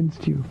thing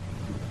against you.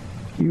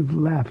 You've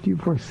left. You've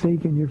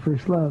forsaken your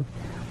first love.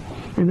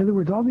 In other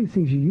words, all these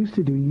things you used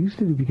to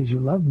do because you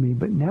loved me,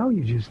 but now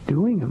you're just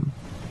doing them.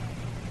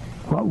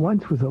 What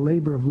once was a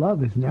labor of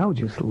love is now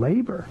just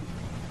labor.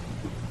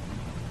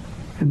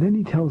 And then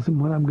he tells them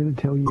what I'm going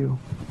to tell you.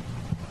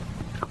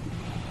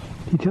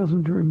 He tells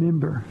them to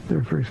remember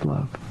their first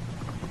love.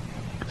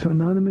 So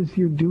Anonymous,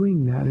 you're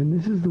doing that, and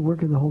this is the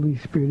work of the Holy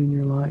Spirit in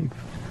your life.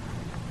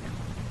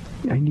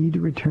 I need to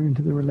return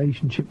to the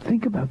relationship.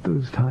 Think about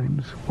those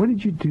times. What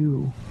did you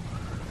do?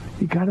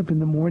 You got up in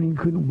the morning,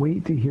 couldn't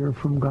wait to hear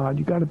from God.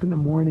 You got up in the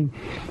morning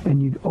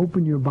and you'd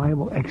open your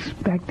Bible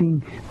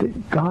expecting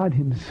that God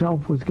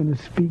himself was going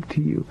to speak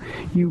to you.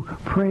 You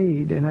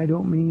prayed, and I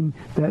don't mean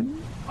that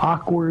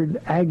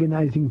awkward,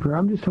 agonizing prayer.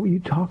 I'm just talking, you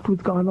talked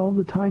with God all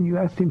the time. You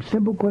asked him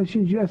simple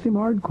questions. You asked him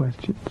hard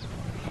questions.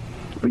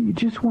 But you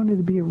just wanted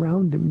to be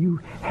around him. You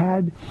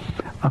had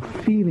a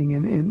feeling,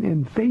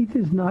 and faith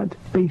is not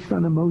based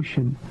on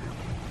emotion.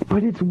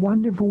 But it's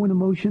wonderful when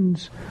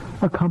emotions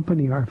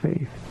accompany our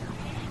faith.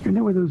 And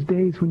there were those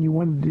days when you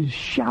wanted to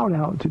shout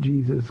out to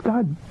Jesus,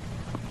 God,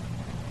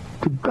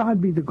 to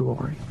God be the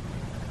glory.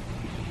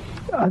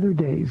 Other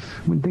days,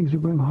 when things were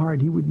going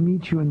hard, he would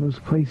meet you in those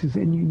places,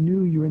 and you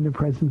knew you were in the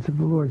presence of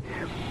the Lord.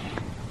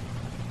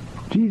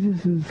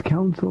 Jesus'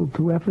 counsel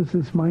to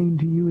Ephesus, mine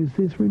to you, is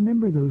this: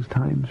 remember those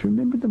times.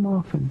 Remember them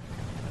often.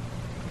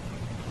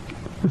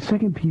 The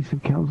second piece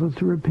of counsel is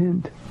to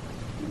repent.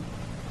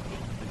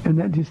 And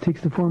that just takes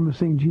the form of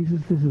saying,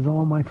 Jesus, this is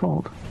all my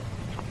fault.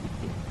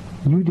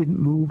 You didn't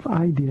move,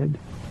 I did.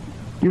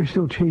 You're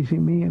still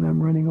chasing me, and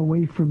I'm running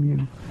away from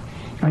you.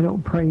 I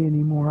don't pray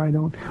anymore. I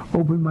don't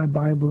open my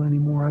Bible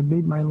anymore. I've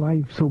made my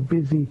life so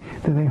busy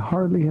that I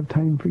hardly have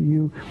time for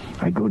you.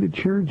 I go to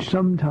church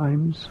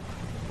sometimes,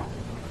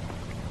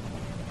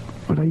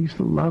 but I used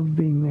to love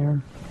being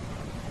there.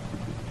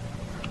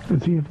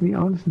 And so you have to be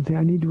honest and say,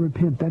 I need to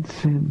repent. That's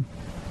sin.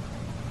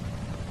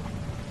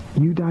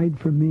 You died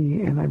for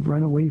me, and I've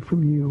run away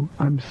from you.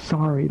 I'm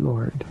sorry,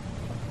 Lord.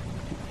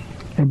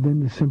 And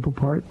then the simple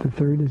part, the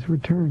third, is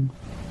return.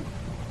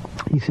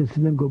 He says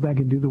to them, go back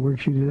and do the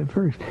works you did at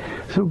first.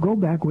 So go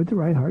back with the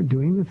right heart,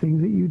 doing the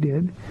things that you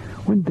did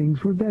when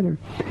things were better.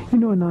 You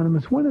know,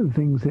 Anonymous, one of the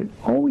things that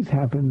always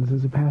happens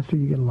as a pastor,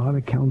 you get a lot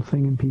of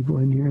counseling and people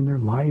in here, and their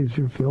lives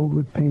are filled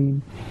with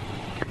pain.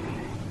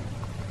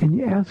 And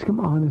you ask them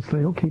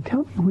honestly, okay,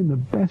 tell me when the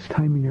best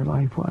time in your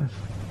life was.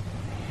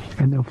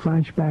 And they'll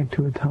flash back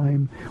to a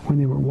time when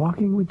they were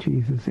walking with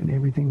Jesus and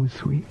everything was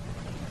sweet.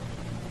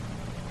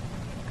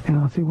 And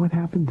I'll say, what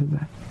happened to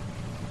that?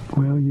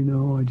 Well, you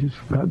know, I just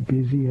got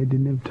busy. I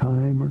didn't have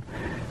time, or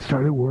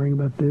started worrying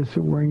about this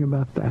or worrying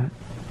about that.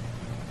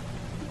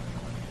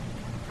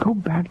 Go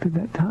back to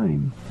that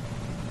time.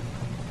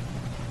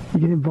 You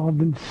get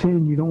involved in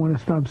sin. You don't want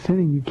to stop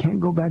sinning. You can't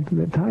go back to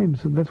that time.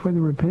 So that's why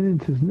the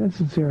repentance is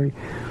necessary.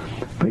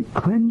 But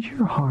cleanse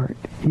your heart.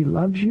 He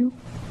loves you.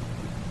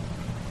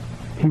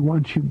 He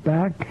wants you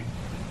back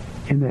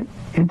in that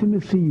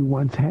intimacy you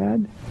once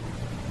had.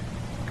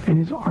 And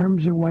his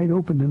arms are wide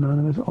open,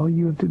 Anonymous. All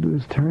you have to do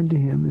is turn to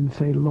him and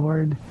say,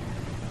 Lord,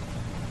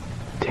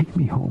 take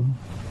me home.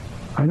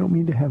 I don't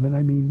mean to heaven,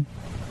 I mean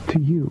to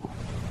you.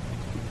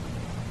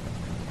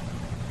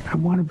 I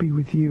want to be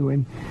with you.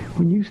 And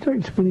when you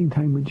start spending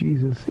time with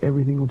Jesus,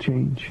 everything will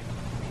change.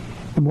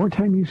 The more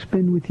time you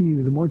spend with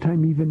you, the more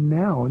time even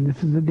now, and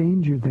this is a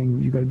danger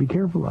thing you've got to be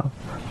careful of,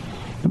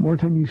 the more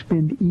time you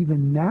spend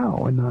even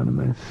now,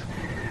 Anonymous,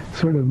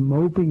 sort of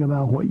moping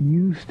about what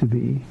used to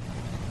be,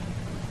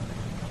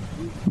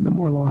 the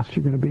more lost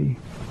you're going to be.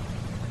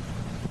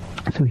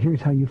 So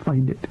here's how you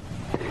find it.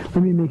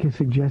 Let me make a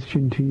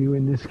suggestion to you.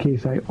 In this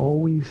case, I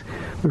always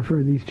refer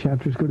to these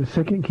chapters. Go to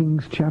 2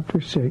 Kings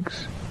chapter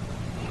 6.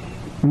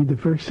 Read the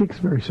first 6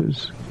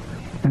 verses.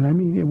 And I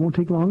mean, it won't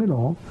take long at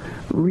all.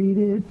 Read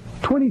it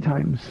 20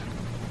 times.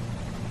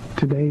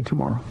 Today,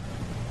 tomorrow.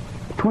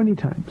 20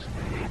 times.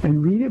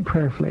 And read it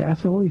prayerfully.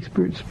 Ask the Holy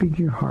Spirit to speak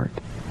to your heart.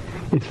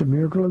 It's the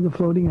miracle of the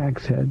floating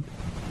axe head.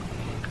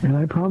 And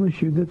I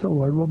promise you that the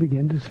Lord will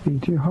begin to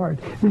speak to your heart.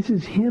 This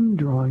is Him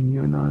drawing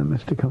you,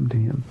 anonymous, to come to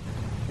Him.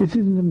 This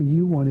isn't something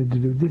you wanted to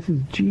do. This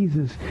is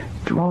Jesus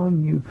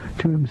drawing you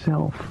to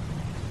Himself.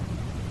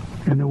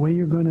 And the way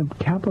you're going to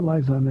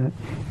capitalize on that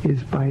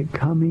is by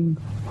coming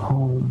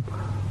home.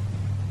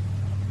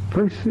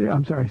 2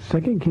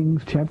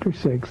 Kings chapter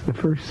 6, the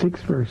first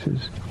 6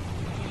 verses.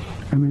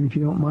 I mean, if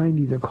you don't mind,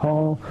 either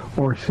call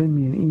or send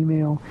me an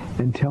email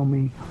and tell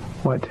me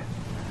what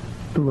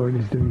the Lord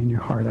is doing in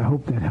your heart. I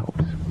hope that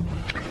helps.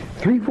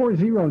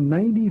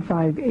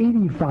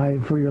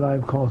 340-9585 for your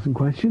live calls and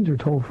questions, or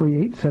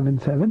toll-free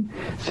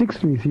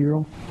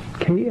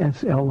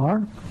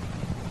 877-630-KSLR.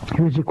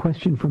 Here's a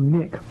question from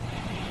Nick.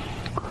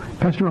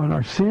 Pastor Ron,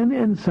 are sin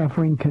and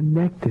suffering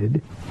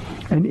connected,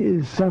 and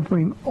is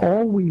suffering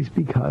always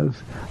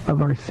because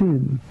of our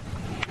sin?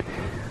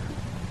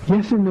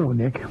 Yes and no,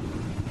 Nick.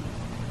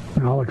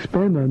 And I'll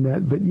expand on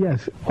that, but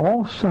yes,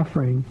 all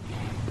suffering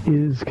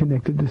is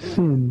connected to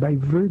sin by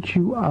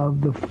virtue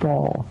of the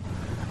fall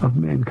of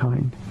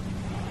mankind.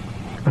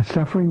 A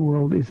suffering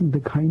world isn't the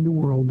kind of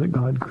world that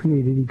God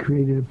created. He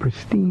created a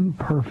pristine,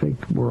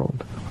 perfect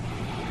world.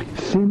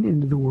 Sin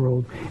into the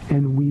world,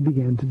 and we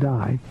began to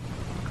die.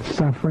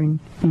 Suffering,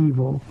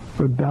 evil,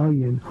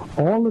 rebellion,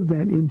 all of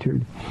that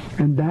entered,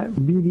 and that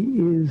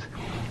really is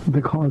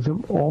the cause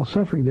of all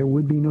suffering. There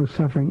would be no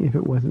suffering if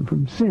it wasn't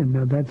from sin.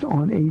 Now, that's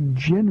on a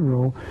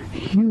general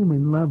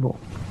human level.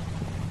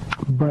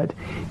 But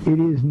it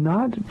is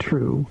not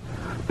true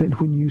that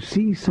when you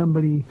see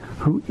somebody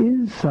who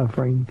is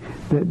suffering,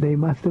 that they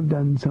must have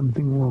done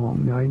something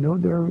wrong. Now, I know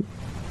there are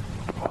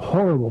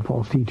horrible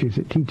false teachers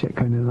that teach that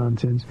kind of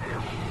nonsense,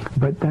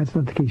 but that's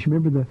not the case. You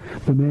remember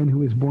the man who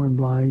was born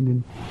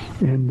blind,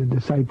 and the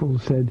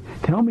disciples said,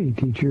 "Tell me,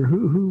 teacher,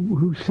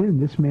 who sinned,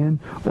 this man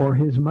or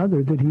his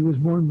mother, that he was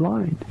born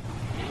blind?"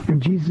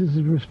 And Jesus'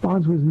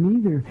 response was,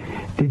 neither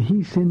did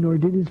he sin nor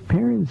did his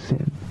parents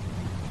sin.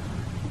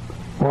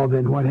 Well,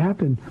 then what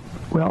happened?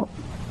 Well,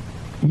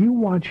 you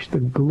watch the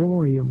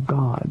glory of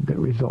God that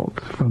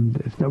results from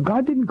this. Now,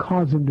 God didn't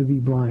cause him to be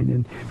blind,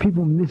 and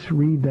people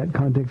misread that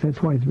context.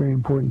 That's why it's very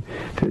important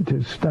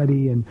to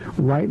study and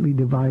rightly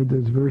divide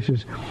those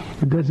verses.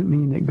 It doesn't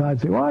mean that God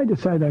said, well, I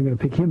decided I'm going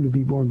to pick him to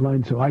be born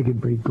blind so I could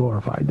be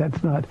glorified.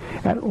 That's not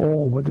at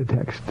all what the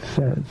text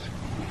says.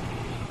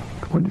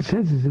 What it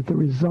says is that the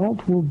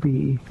result will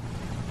be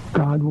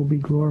God will be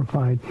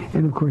glorified.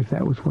 And, of course,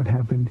 that was what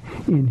happened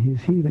in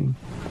his healing.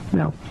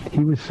 Now,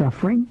 he was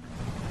suffering.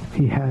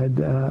 He had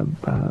a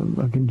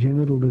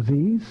congenital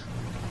disease.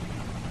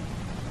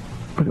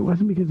 But it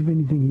wasn't because of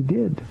anything he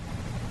did.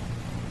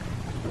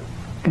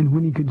 And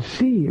when he could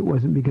see, it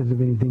wasn't because of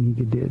anything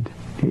he did.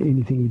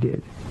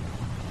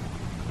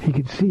 He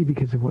could see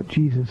because of what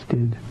Jesus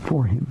did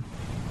for him.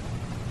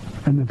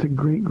 And that's a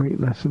great, great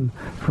lesson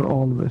for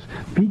all of us.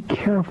 Be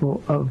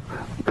careful of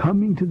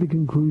coming to the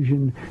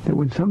conclusion that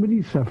when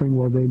somebody's suffering,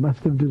 well, they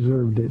must have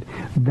deserved it.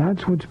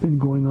 That's what's been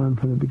going on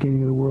from the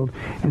beginning of the world.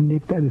 And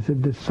Nick, that is a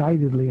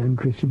decidedly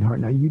unchristian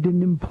heart. Now, you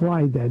didn't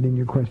imply that in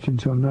your question,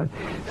 so I'm not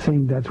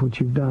saying that's what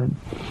you've done.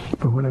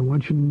 But what I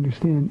want you to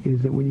understand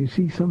is that when you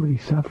see somebody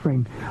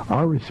suffering,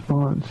 our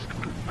response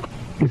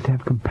is to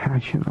have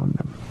compassion on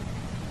them.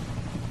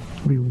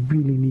 We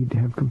really need to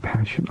have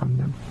compassion on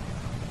them.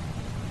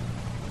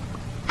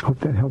 Hope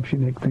that helps you,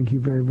 Nick. Thank you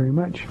very, very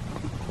much.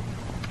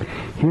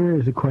 Here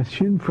is a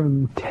question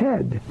from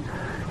Ted.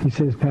 He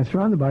says, Pastor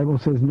Ron, the Bible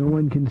says no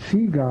one can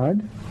see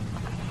God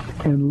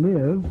and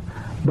live,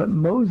 but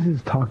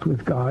Moses talked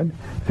with God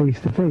face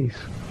to face.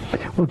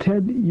 Well,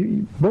 Ted,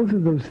 both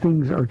of those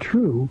things are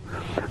true,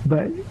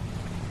 but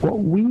what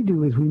we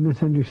do is we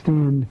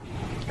misunderstand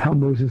how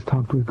Moses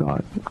talked with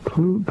God.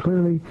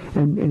 Clearly,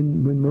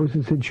 and when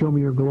Moses said, show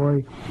me your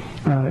glory,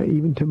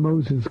 even to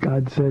Moses,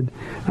 God said,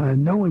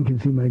 no one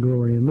can see my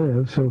glory and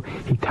live. So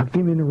he tucked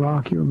him in a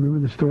rock, you remember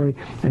the story,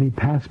 and he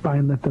passed by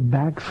and let the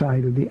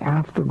backside or the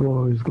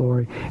afterglow of his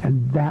glory,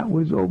 and that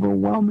was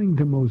overwhelming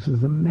to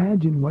Moses.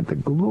 Imagine what the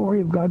glory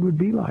of God would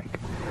be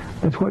like.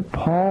 That's what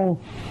Paul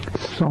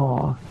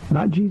saw,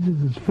 not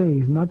Jesus'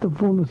 face, not the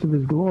fullness of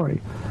his glory,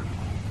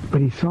 but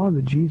he saw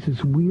that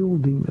Jesus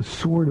wielding the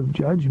sword of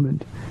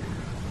judgment,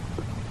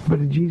 but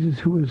a Jesus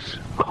who was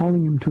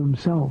calling him to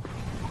himself.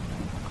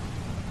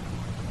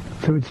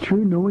 So it's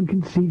true, no one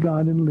can see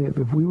God and live.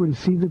 If we were to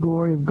see the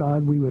glory of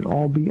God, we would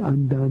all be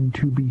undone,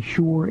 to be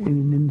sure, in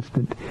an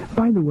instant.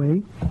 By the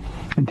way,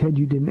 and Ted,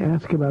 you didn't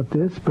ask about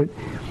this, but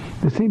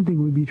the same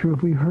thing would be true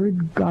if we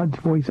heard God's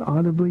voice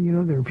audibly. You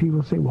know, there are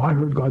people who say, well, I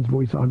heard God's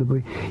voice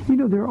audibly. You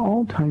know, there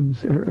are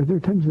times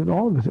that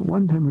all of us at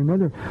one time or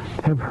another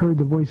have heard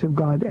the voice of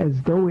God as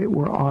though it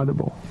were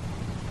audible.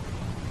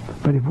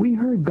 But if we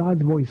heard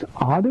God's voice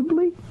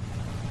audibly,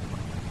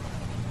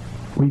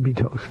 we'd be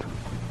toast.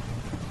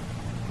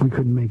 We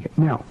couldn't make it.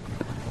 Now,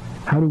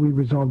 how do we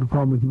resolve the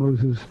problem with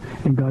Moses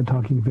and God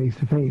talking face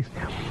to face?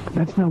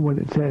 That's not what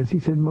it says. He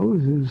said,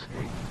 Moses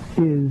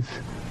is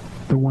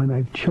the one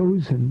I've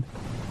chosen.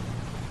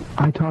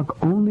 I talk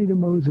only to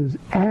Moses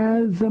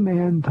as a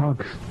man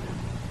talks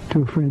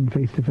to a friend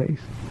face to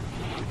face.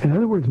 In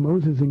other words,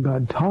 Moses and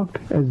God talked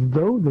as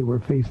though they were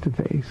face to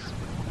face,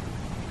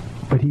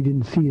 but he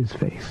didn't see his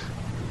face.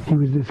 He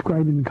was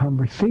describing the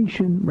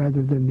conversation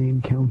rather than the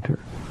encounter.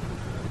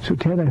 So,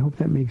 Ted, I hope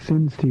that makes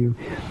sense to you.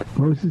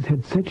 Moses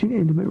had such an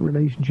intimate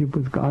relationship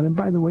with God, and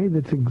by the way,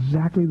 that's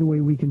exactly the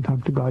way we can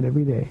talk to God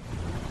every day,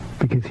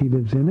 because he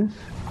lives in us.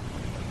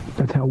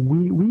 That's how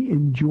we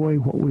enjoy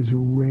what was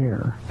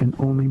rare and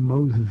only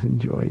Moses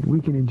enjoyed. We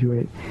can enjoy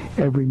it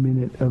every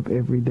minute of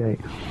every day.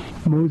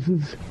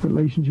 Moses'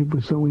 relationship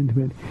was so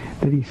intimate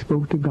that he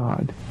spoke to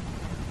God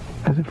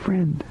as a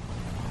friend.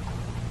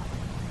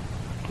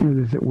 You know,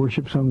 there's that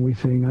worship song we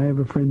sing, I have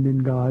a friend in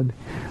God.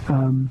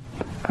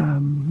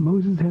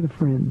 Moses had a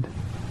friend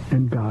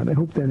in God. I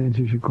hope that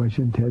answers your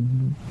question, Ted.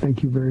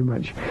 Thank you very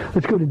much.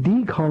 Let's go to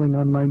Dee calling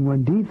on line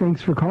 1. Dee,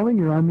 thanks for calling.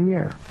 You're on the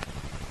air.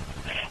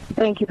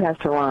 Thank you,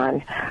 Pastor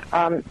Ron.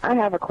 I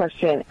have a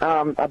question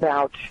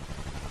about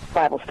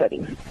Bible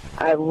study.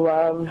 I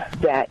love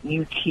that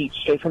you teach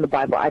straight from the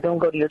Bible. I don't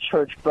go to your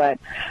church, but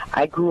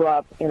I grew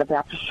up in a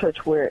Baptist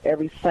church where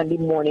every Sunday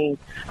morning,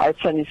 our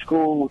Sunday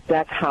school,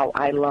 that's how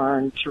I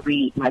learned to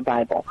read my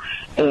Bible.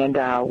 And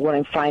what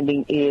I'm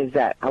finding is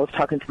that I was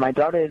talking to my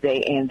daughter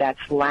today, and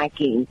that's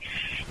lacking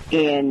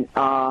in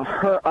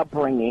her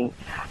upbringing.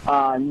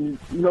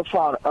 No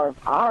fault of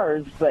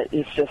ours, but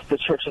it's just the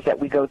churches that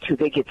we go to.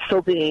 They get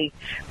so big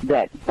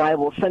that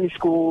Bible Sunday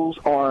schools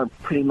are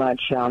pretty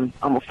much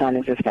almost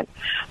non-existent.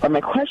 But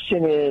my question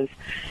is,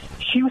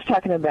 she was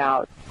talking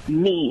about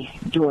me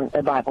doing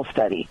a Bible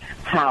study,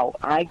 how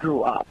I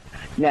grew up.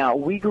 Now,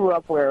 we grew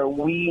up where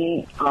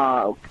we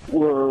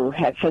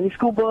had Sunday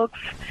school books,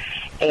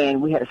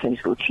 and we had a Sunday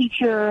school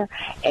teacher,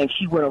 and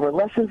she went over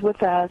lessons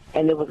with us,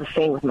 and it was the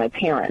same with my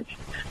parents.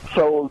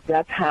 So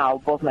that's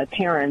how both my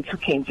parents, who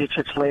came to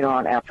church later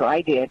on after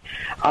I did,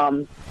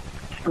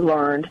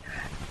 learned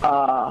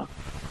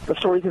the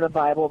stories of the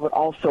Bible, but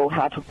also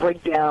how to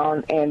break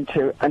down and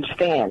to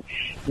understand.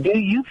 Do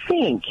you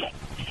think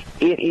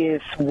it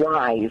is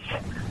wise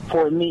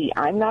for me?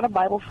 I'm not a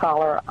Bible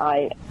scholar.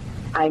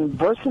 I'm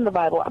versed in the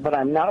Bible, but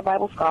I'm not a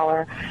Bible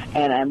scholar,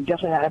 and I'm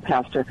definitely not a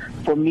pastor.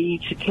 For me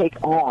to take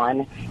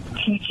on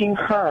teaching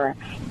her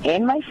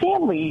and my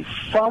family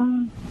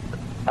from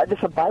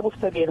just a Bible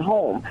study at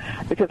home,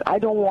 because I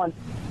don't want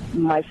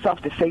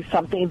myself to say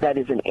something that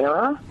is an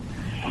error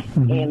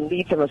and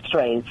lead them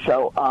astray.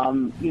 So,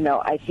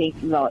 I think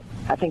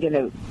in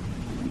the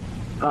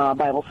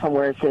Bible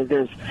somewhere it says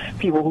there's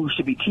people who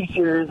should be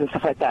teachers and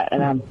stuff like that,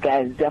 and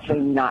that is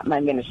definitely not my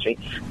ministry.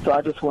 So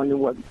I just wonder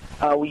what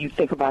you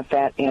think about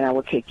that, and I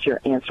will take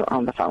your answer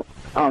on the phone,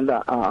 on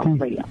the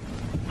radio.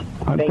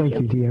 Thank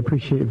you, Dee. I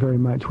appreciate it very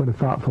much. What a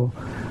thoughtful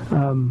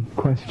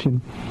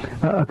question.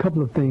 A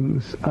couple of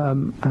things.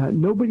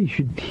 Nobody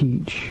should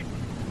teach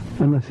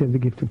unless they have the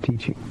gift of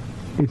teaching.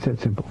 It's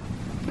that simple.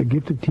 The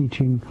gift of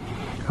teaching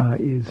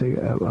is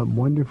a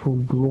wonderful,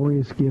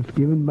 glorious gift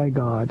given by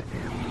God.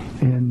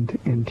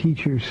 And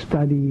teachers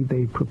study,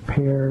 they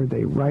prepare,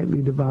 they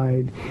rightly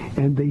divide,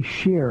 and they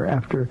share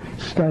after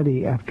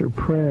study, after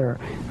prayer.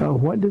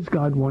 What does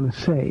God want to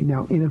say?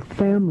 Now, in a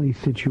family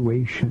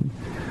situation,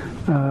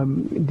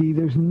 Dee,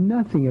 there's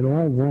nothing at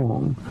all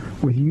wrong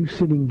with you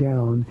sitting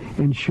down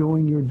and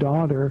showing your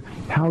daughter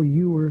how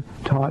you were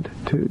taught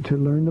to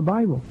learn the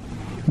Bible.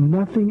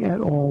 Nothing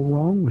at all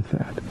wrong with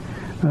that.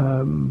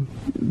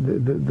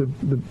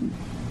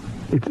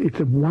 It's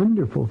a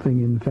wonderful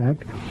thing, in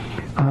fact.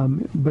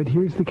 But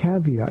here's the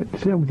caveat.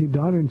 Sit down with your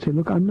daughter and say,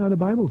 look, I'm not a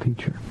Bible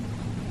teacher.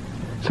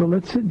 So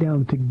let's sit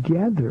down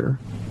together,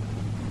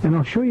 and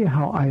I'll show you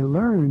how I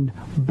learned,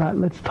 but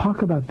let's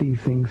talk about these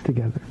things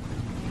together.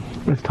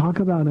 Let's talk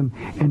about them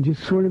and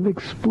just sort of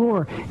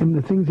explore. And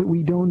the things that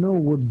we don't know,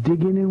 we'll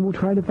dig in and we'll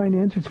try to find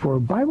answers for.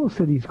 Bible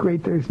study is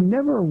great. There's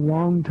never a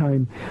wrong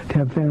time to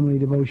have family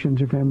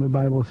devotions or family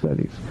Bible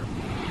studies.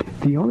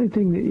 The only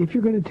thing that, if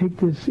you're going to take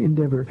this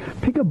endeavor,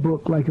 pick a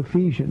book like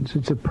Ephesians.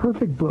 It's a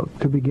perfect book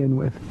to begin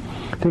with.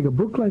 Take a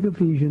book like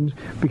Ephesians,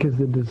 because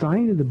the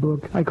design of the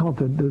book, I call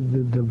it the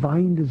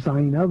divine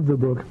design of the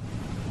book,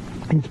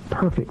 is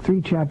perfect.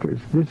 3 chapters.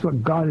 This is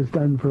what God has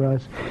done for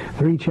us.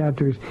 3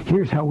 chapters.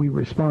 Here's how we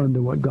respond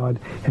to what God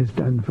has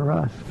done for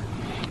us.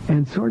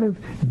 And sort of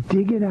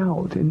dig it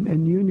out,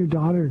 and you and your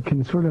daughter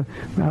can sort of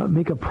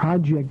make a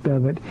project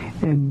of it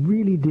and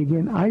really dig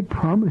in. I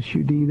promise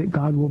you, Dee, that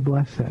God will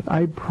bless that.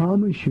 I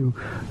promise you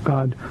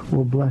God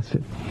will bless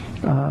it.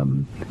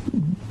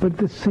 But at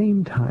the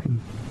same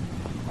time,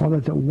 while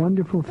that's a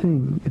wonderful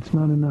thing, it's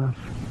not enough.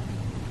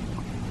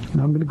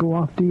 Now, I'm going to go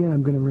off, Dee, and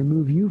I'm going to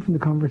remove you from the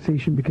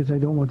conversation because I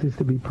don't want this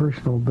to be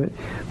personal. But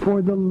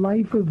for the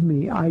life of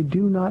me, I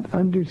do not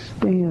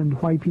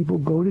understand why people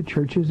go to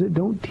churches that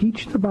don't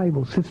teach the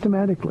Bible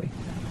systematically.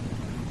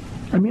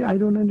 I mean, I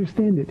don't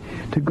understand it.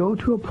 To go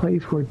to a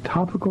place where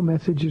topical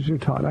messages are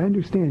taught. I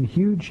understand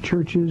huge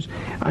churches.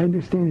 I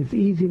understand it's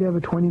easy to have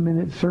a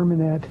 20-minute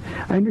sermonette.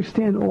 I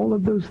understand all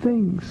of those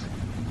things.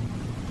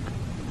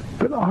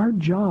 But our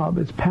job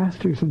as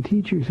pastors and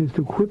teachers is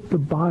to equip the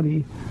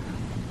body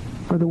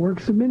for the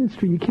works of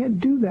ministry. You can't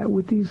do that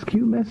with these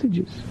cute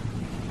messages.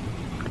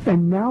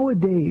 And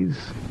nowadays,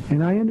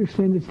 and I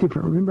understand it's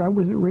different. Remember, I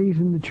wasn't raised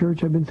in the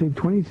church. I've been saved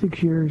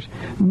 26 years.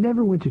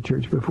 Never went to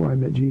church before I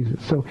met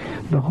Jesus. So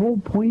the whole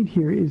point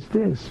here is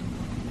this.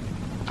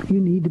 You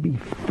need to be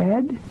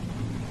fed.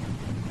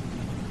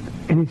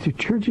 And it's your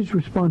church's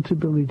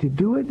responsibility to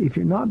do it. If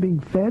you're not being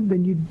fed,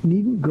 then you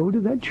needn't go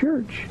to that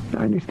church.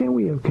 I understand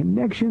we have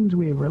connections,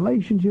 we have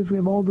relationships, we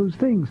have all those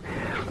things.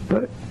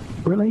 But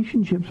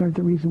relationships aren't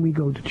the reason we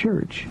go to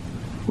church.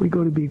 We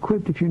go to be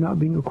equipped. If you're not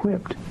being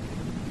equipped,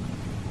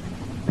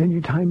 then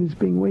your time is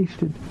being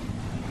wasted.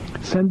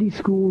 Sunday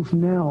schools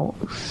now,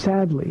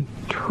 sadly,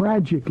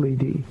 tragically,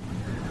 Dee,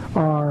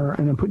 are,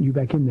 and I'm putting you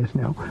back in this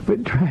now,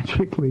 but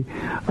tragically,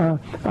 they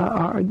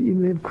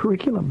have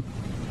curriculum.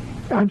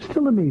 I'm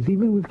still amazed,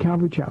 even with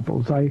Calvary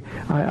chapels.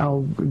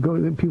 I'll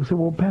go, people say,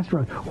 well, Pastor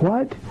Ron,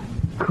 what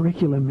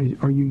curriculum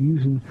are you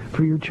using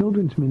for your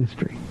children's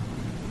ministry?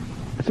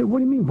 I said, what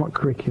do you mean, what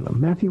curriculum?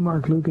 Matthew,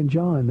 Mark, Luke, and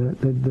John,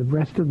 the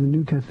rest of the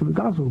New Testament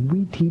Gospel.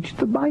 We teach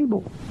the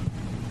Bible.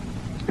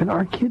 And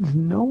our kids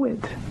know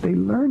it. They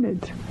learn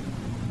it.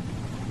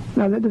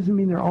 Now, that doesn't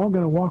mean they're all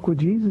going to walk with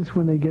Jesus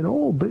when they get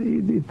old, but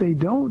if they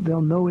don't,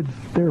 they'll know it's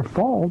their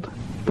fault.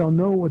 They'll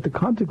know what the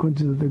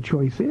consequences of their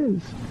choice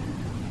is.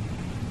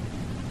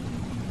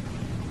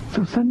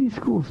 So Sunday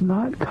school's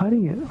not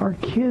cutting it. Our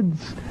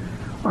kids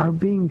are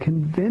being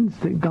convinced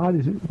that God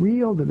isn't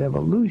real, that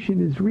evolution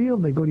is real.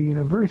 They go to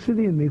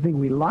university and they think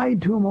we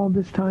lied to them all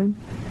this time.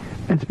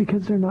 And it's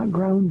because they're not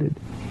grounded.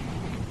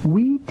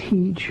 We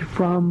teach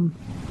from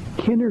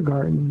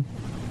kindergarten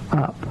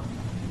up,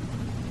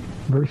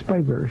 verse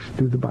by verse,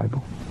 through the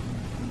Bible.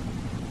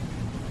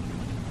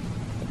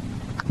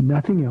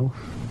 Nothing else.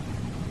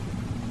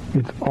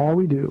 It's all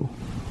we do.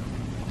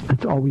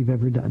 It's all we've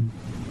ever done.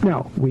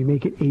 Now, we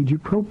make it age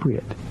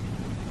appropriate.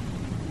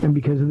 And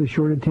because of the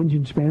short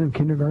attention span of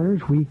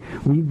kindergartners,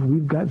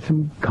 we've got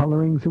some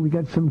colorings and we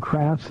got some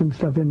crafts and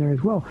stuff in there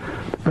as well.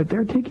 But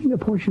they're taking a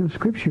portion of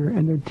Scripture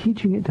and they're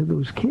teaching it to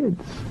those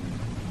kids.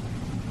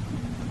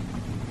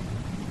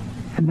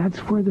 And that's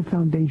where the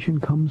foundation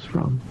comes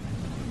from.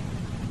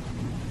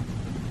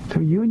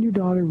 So you and your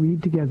daughter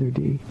read together,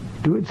 Dee.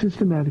 Do it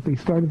systematically.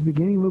 Start at the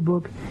beginning of a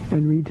book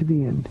and read to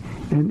the end.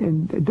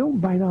 And don't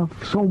bite off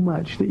so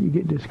much that you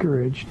get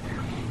discouraged.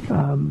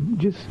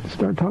 Just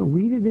start talking.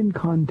 Read it in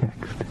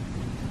context.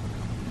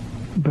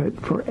 But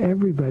for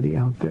everybody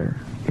out there,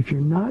 if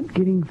you're not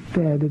getting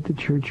fed at the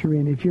church you're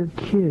in, if your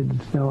kids,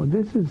 now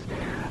this is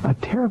a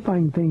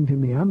terrifying thing to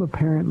me. I'm a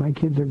parent, my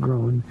kids are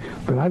grown,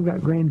 but I've got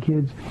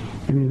grandkids,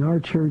 and in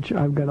our church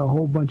I've got a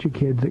whole bunch of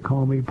kids that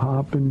call me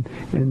Pop,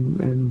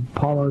 and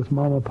Paula's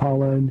Mama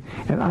Paula, and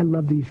I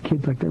love these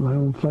kids like they're my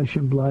own flesh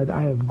and blood.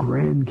 I have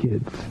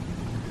grandkids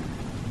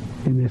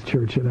in this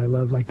church that I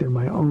love like they're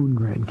my own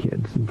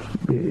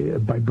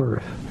grandkids by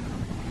birth.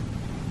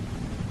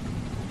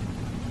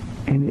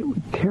 And it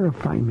would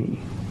terrify me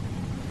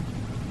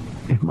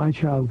if my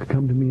child could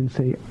come to me and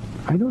say,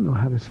 I don't know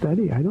how to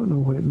study. I don't know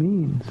what it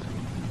means.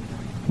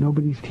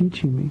 Nobody's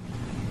teaching me.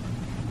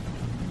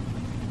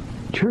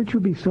 Church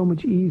would be so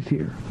much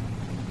easier.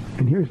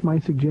 And here's my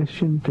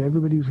suggestion to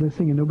everybody who's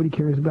listening, and nobody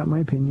cares about my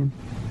opinion.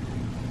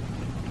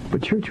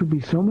 But church would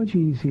be so much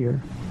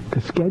easier to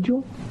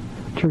schedule.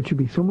 Church would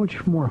be so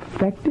much more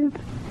effective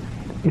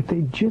if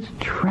they just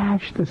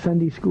trashed the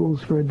Sunday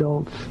schools for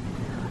adults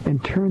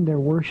and turn their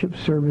worship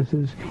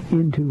services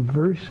into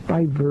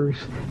verse-by-verse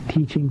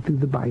teaching through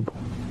the Bible.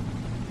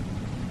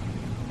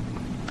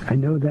 I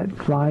know that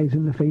flies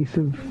in the face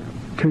of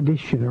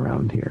tradition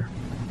around here.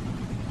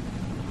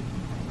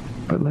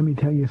 But let me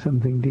tell you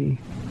something, Dee,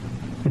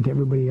 and to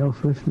everybody else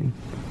listening.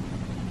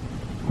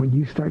 When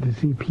you start to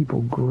see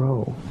people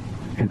grow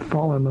and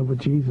fall in love with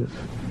Jesus,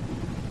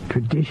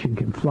 tradition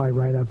can fly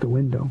right out the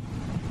window.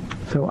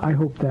 So I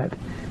hope that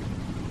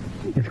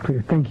is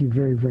clear. Thank you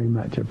very, very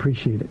much. I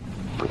appreciate it.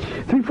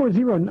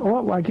 340,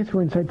 well, I guess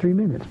we're inside 3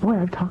 minutes.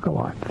 Boy, I talk a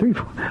lot.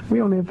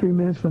 We only have 3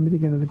 minutes. Let me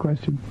take another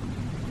question.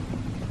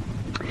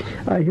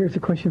 Here's a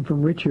question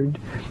from Richard.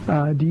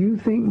 Do you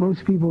think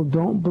most people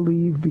don't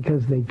believe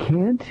because they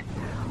can't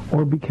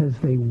or because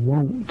they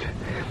won't?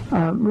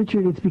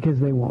 Richard, it's because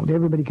they won't.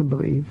 Everybody can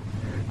believe.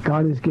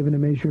 God has given a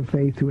measure of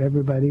faith to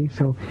everybody,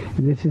 so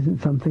this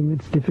isn't something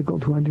that's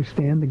difficult to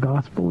understand. The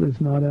gospel is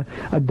not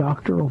a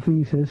doctoral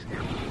thesis.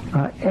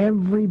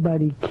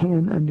 Everybody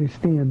can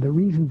understand. The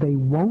reason they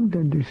won't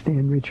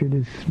understand, Richard,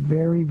 is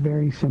very,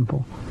 very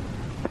simple.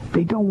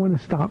 They don't want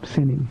to stop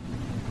sinning.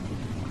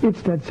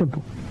 It's that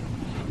simple.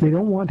 They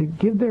don't want to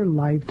give their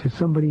life to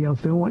somebody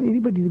else. They don't want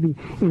anybody to be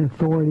in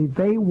authority.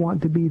 They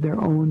want to be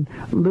their own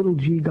little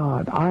g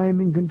God.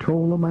 I'm in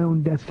control of my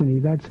own destiny.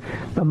 That's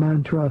the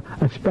mantra,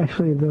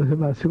 especially of those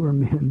of us who are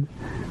men.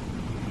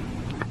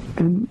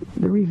 And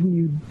the reason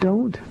you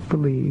don't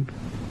believe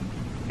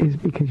is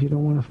because you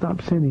don't want to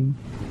stop sinning.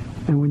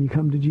 And when you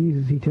come to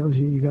Jesus, he tells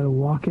you got to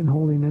walk in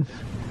holiness.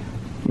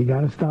 You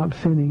got to stop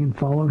sinning and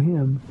follow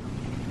him.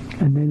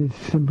 And then it's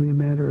simply a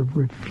matter of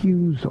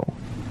refusal.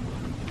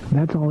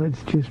 That's all.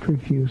 It's just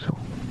refusal.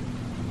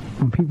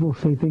 When people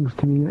say things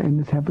to me, and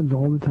this happens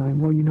all the time,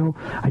 well,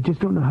 I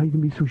just don't know how you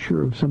can be so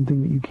sure of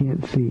something that you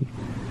can't see.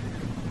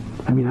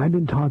 I mean, I've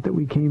been taught that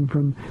we came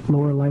from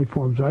lower life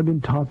forms. I've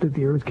been taught that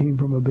the earth came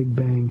from a big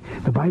bang.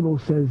 The Bible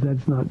says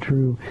that's not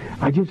true.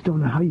 I just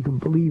don't know how you can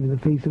believe in the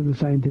face of the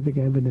scientific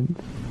evidence.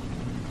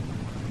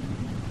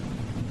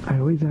 I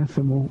always ask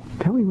them, well,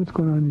 tell me what's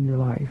going on in your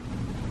life.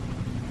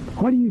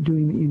 What are you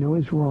doing that you know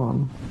is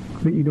wrong,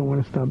 that you don't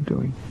want to stop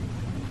doing?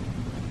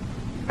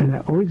 And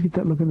I always get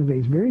that look on the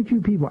face. Very few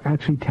people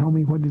actually tell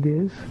me what it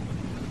is,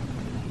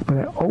 but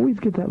I always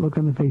get that look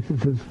on the face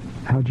that says,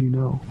 how'd you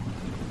know?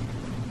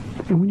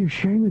 And when you're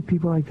sharing with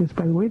people like this,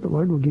 by the way, the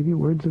Lord will give you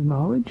words of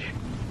knowledge.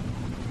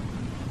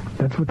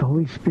 That's what the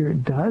Holy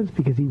Spirit does,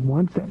 because he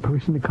wants that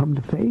person to come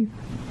to faith.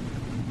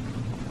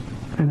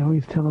 And I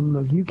always tell them,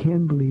 look, you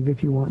can believe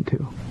if you want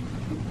to.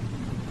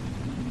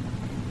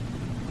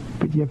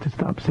 But you have to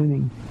stop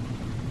sinning.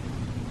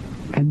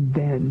 And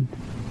then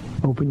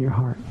open your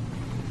heart.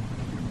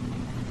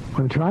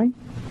 Want to try?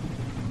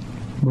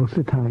 Most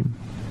of the time.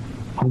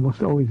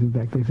 Almost always, in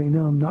fact. They say,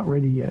 no, I'm not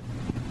ready yet.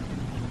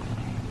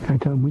 I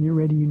tell them, when you're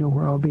ready, you know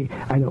where I'll be.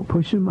 I don't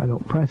push them. I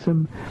don't press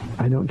them.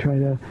 I don't try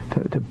to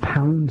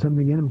pound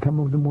something in them, come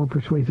up with a more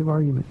persuasive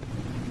argument.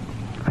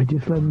 I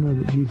just let them know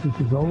that Jesus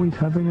is always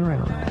hovering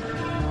around.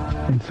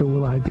 And so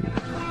will I be.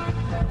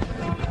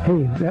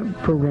 Hey, that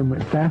program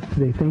went fast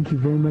today. Thank you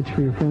very much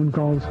for your phone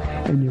calls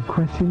and your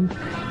questions.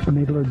 And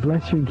may the Lord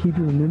bless you and keep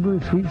you.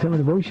 Remember, Sweet Summer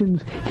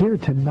Devotions here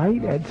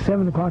tonight at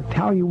 7 o'clock.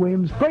 Talia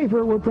Williams, pray for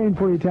her. We're praying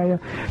for you, Talia.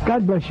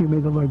 God bless you.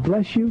 May the Lord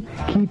bless you,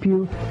 keep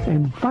you,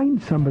 and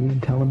find somebody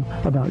and tell them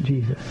about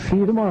Jesus. See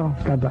you tomorrow.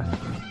 God bless.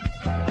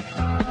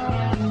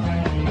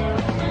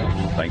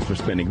 Thanks for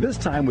spending this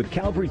time with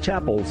Calvary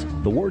Chapel's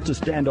The Word to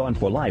Stand On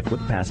for Life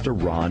with Pastor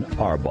Ron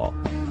Arbaugh.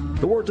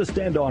 The Word to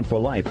Stand On for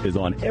Life is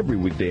on every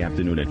weekday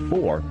afternoon at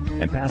 4,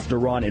 and Pastor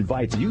Ron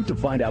invites you to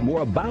find out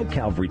more about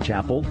Calvary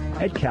Chapel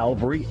at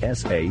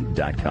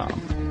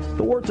calvarysa.com.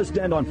 The Word to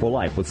Stand On for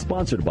Life was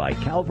sponsored by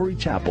Calvary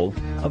Chapel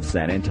of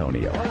San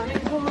Antonio.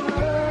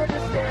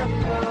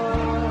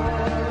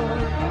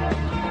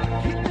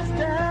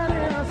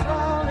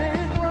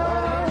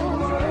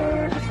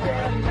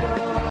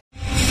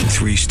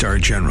 3-star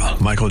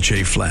General Michael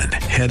J. Flynn,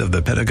 head of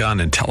the Pentagon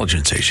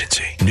Intelligence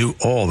Agency, knew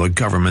all the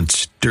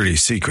government's dirty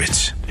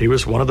secrets. He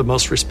was one of the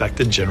most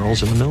respected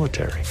generals in the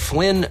military.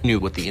 Flynn knew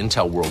what the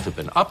intel world had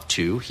been up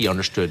to. He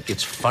understood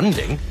its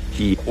funding.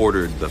 He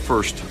ordered the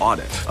first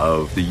audit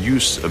of the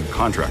use of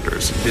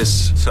contractors.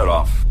 This set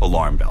off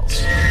alarm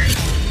bells.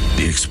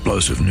 The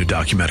explosive new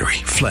documentary,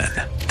 Flynn,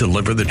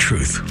 Deliver the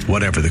Truth,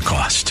 Whatever the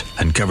Cost,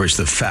 uncovers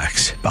the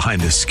facts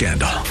behind this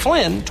scandal.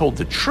 Flynn told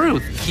the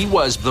truth. He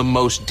was the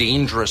most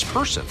dangerous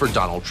person for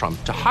Donald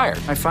Trump to hire.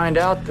 I find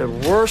out the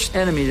worst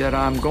enemy that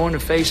I'm going to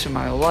face in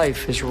my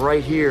life is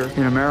right here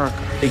in America.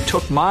 They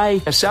took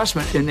my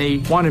assessment and they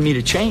wanted me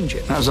to change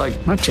it. And I was like,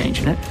 I'm not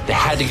changing it. They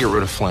had to get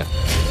rid of Flynn.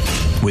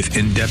 With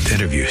in-depth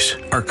interviews,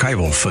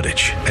 archival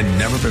footage, and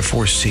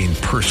never-before-seen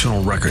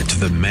personal records of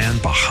the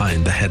man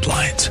behind the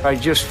headlines. I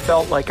just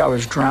felt like I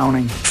was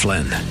drowning.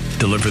 Flynn,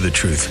 Deliver the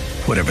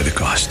Truth, Whatever the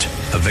Cost.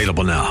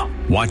 Available now.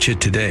 Watch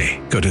it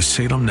today. Go to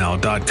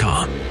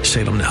salemnow.com.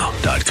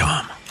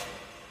 salemnow.com.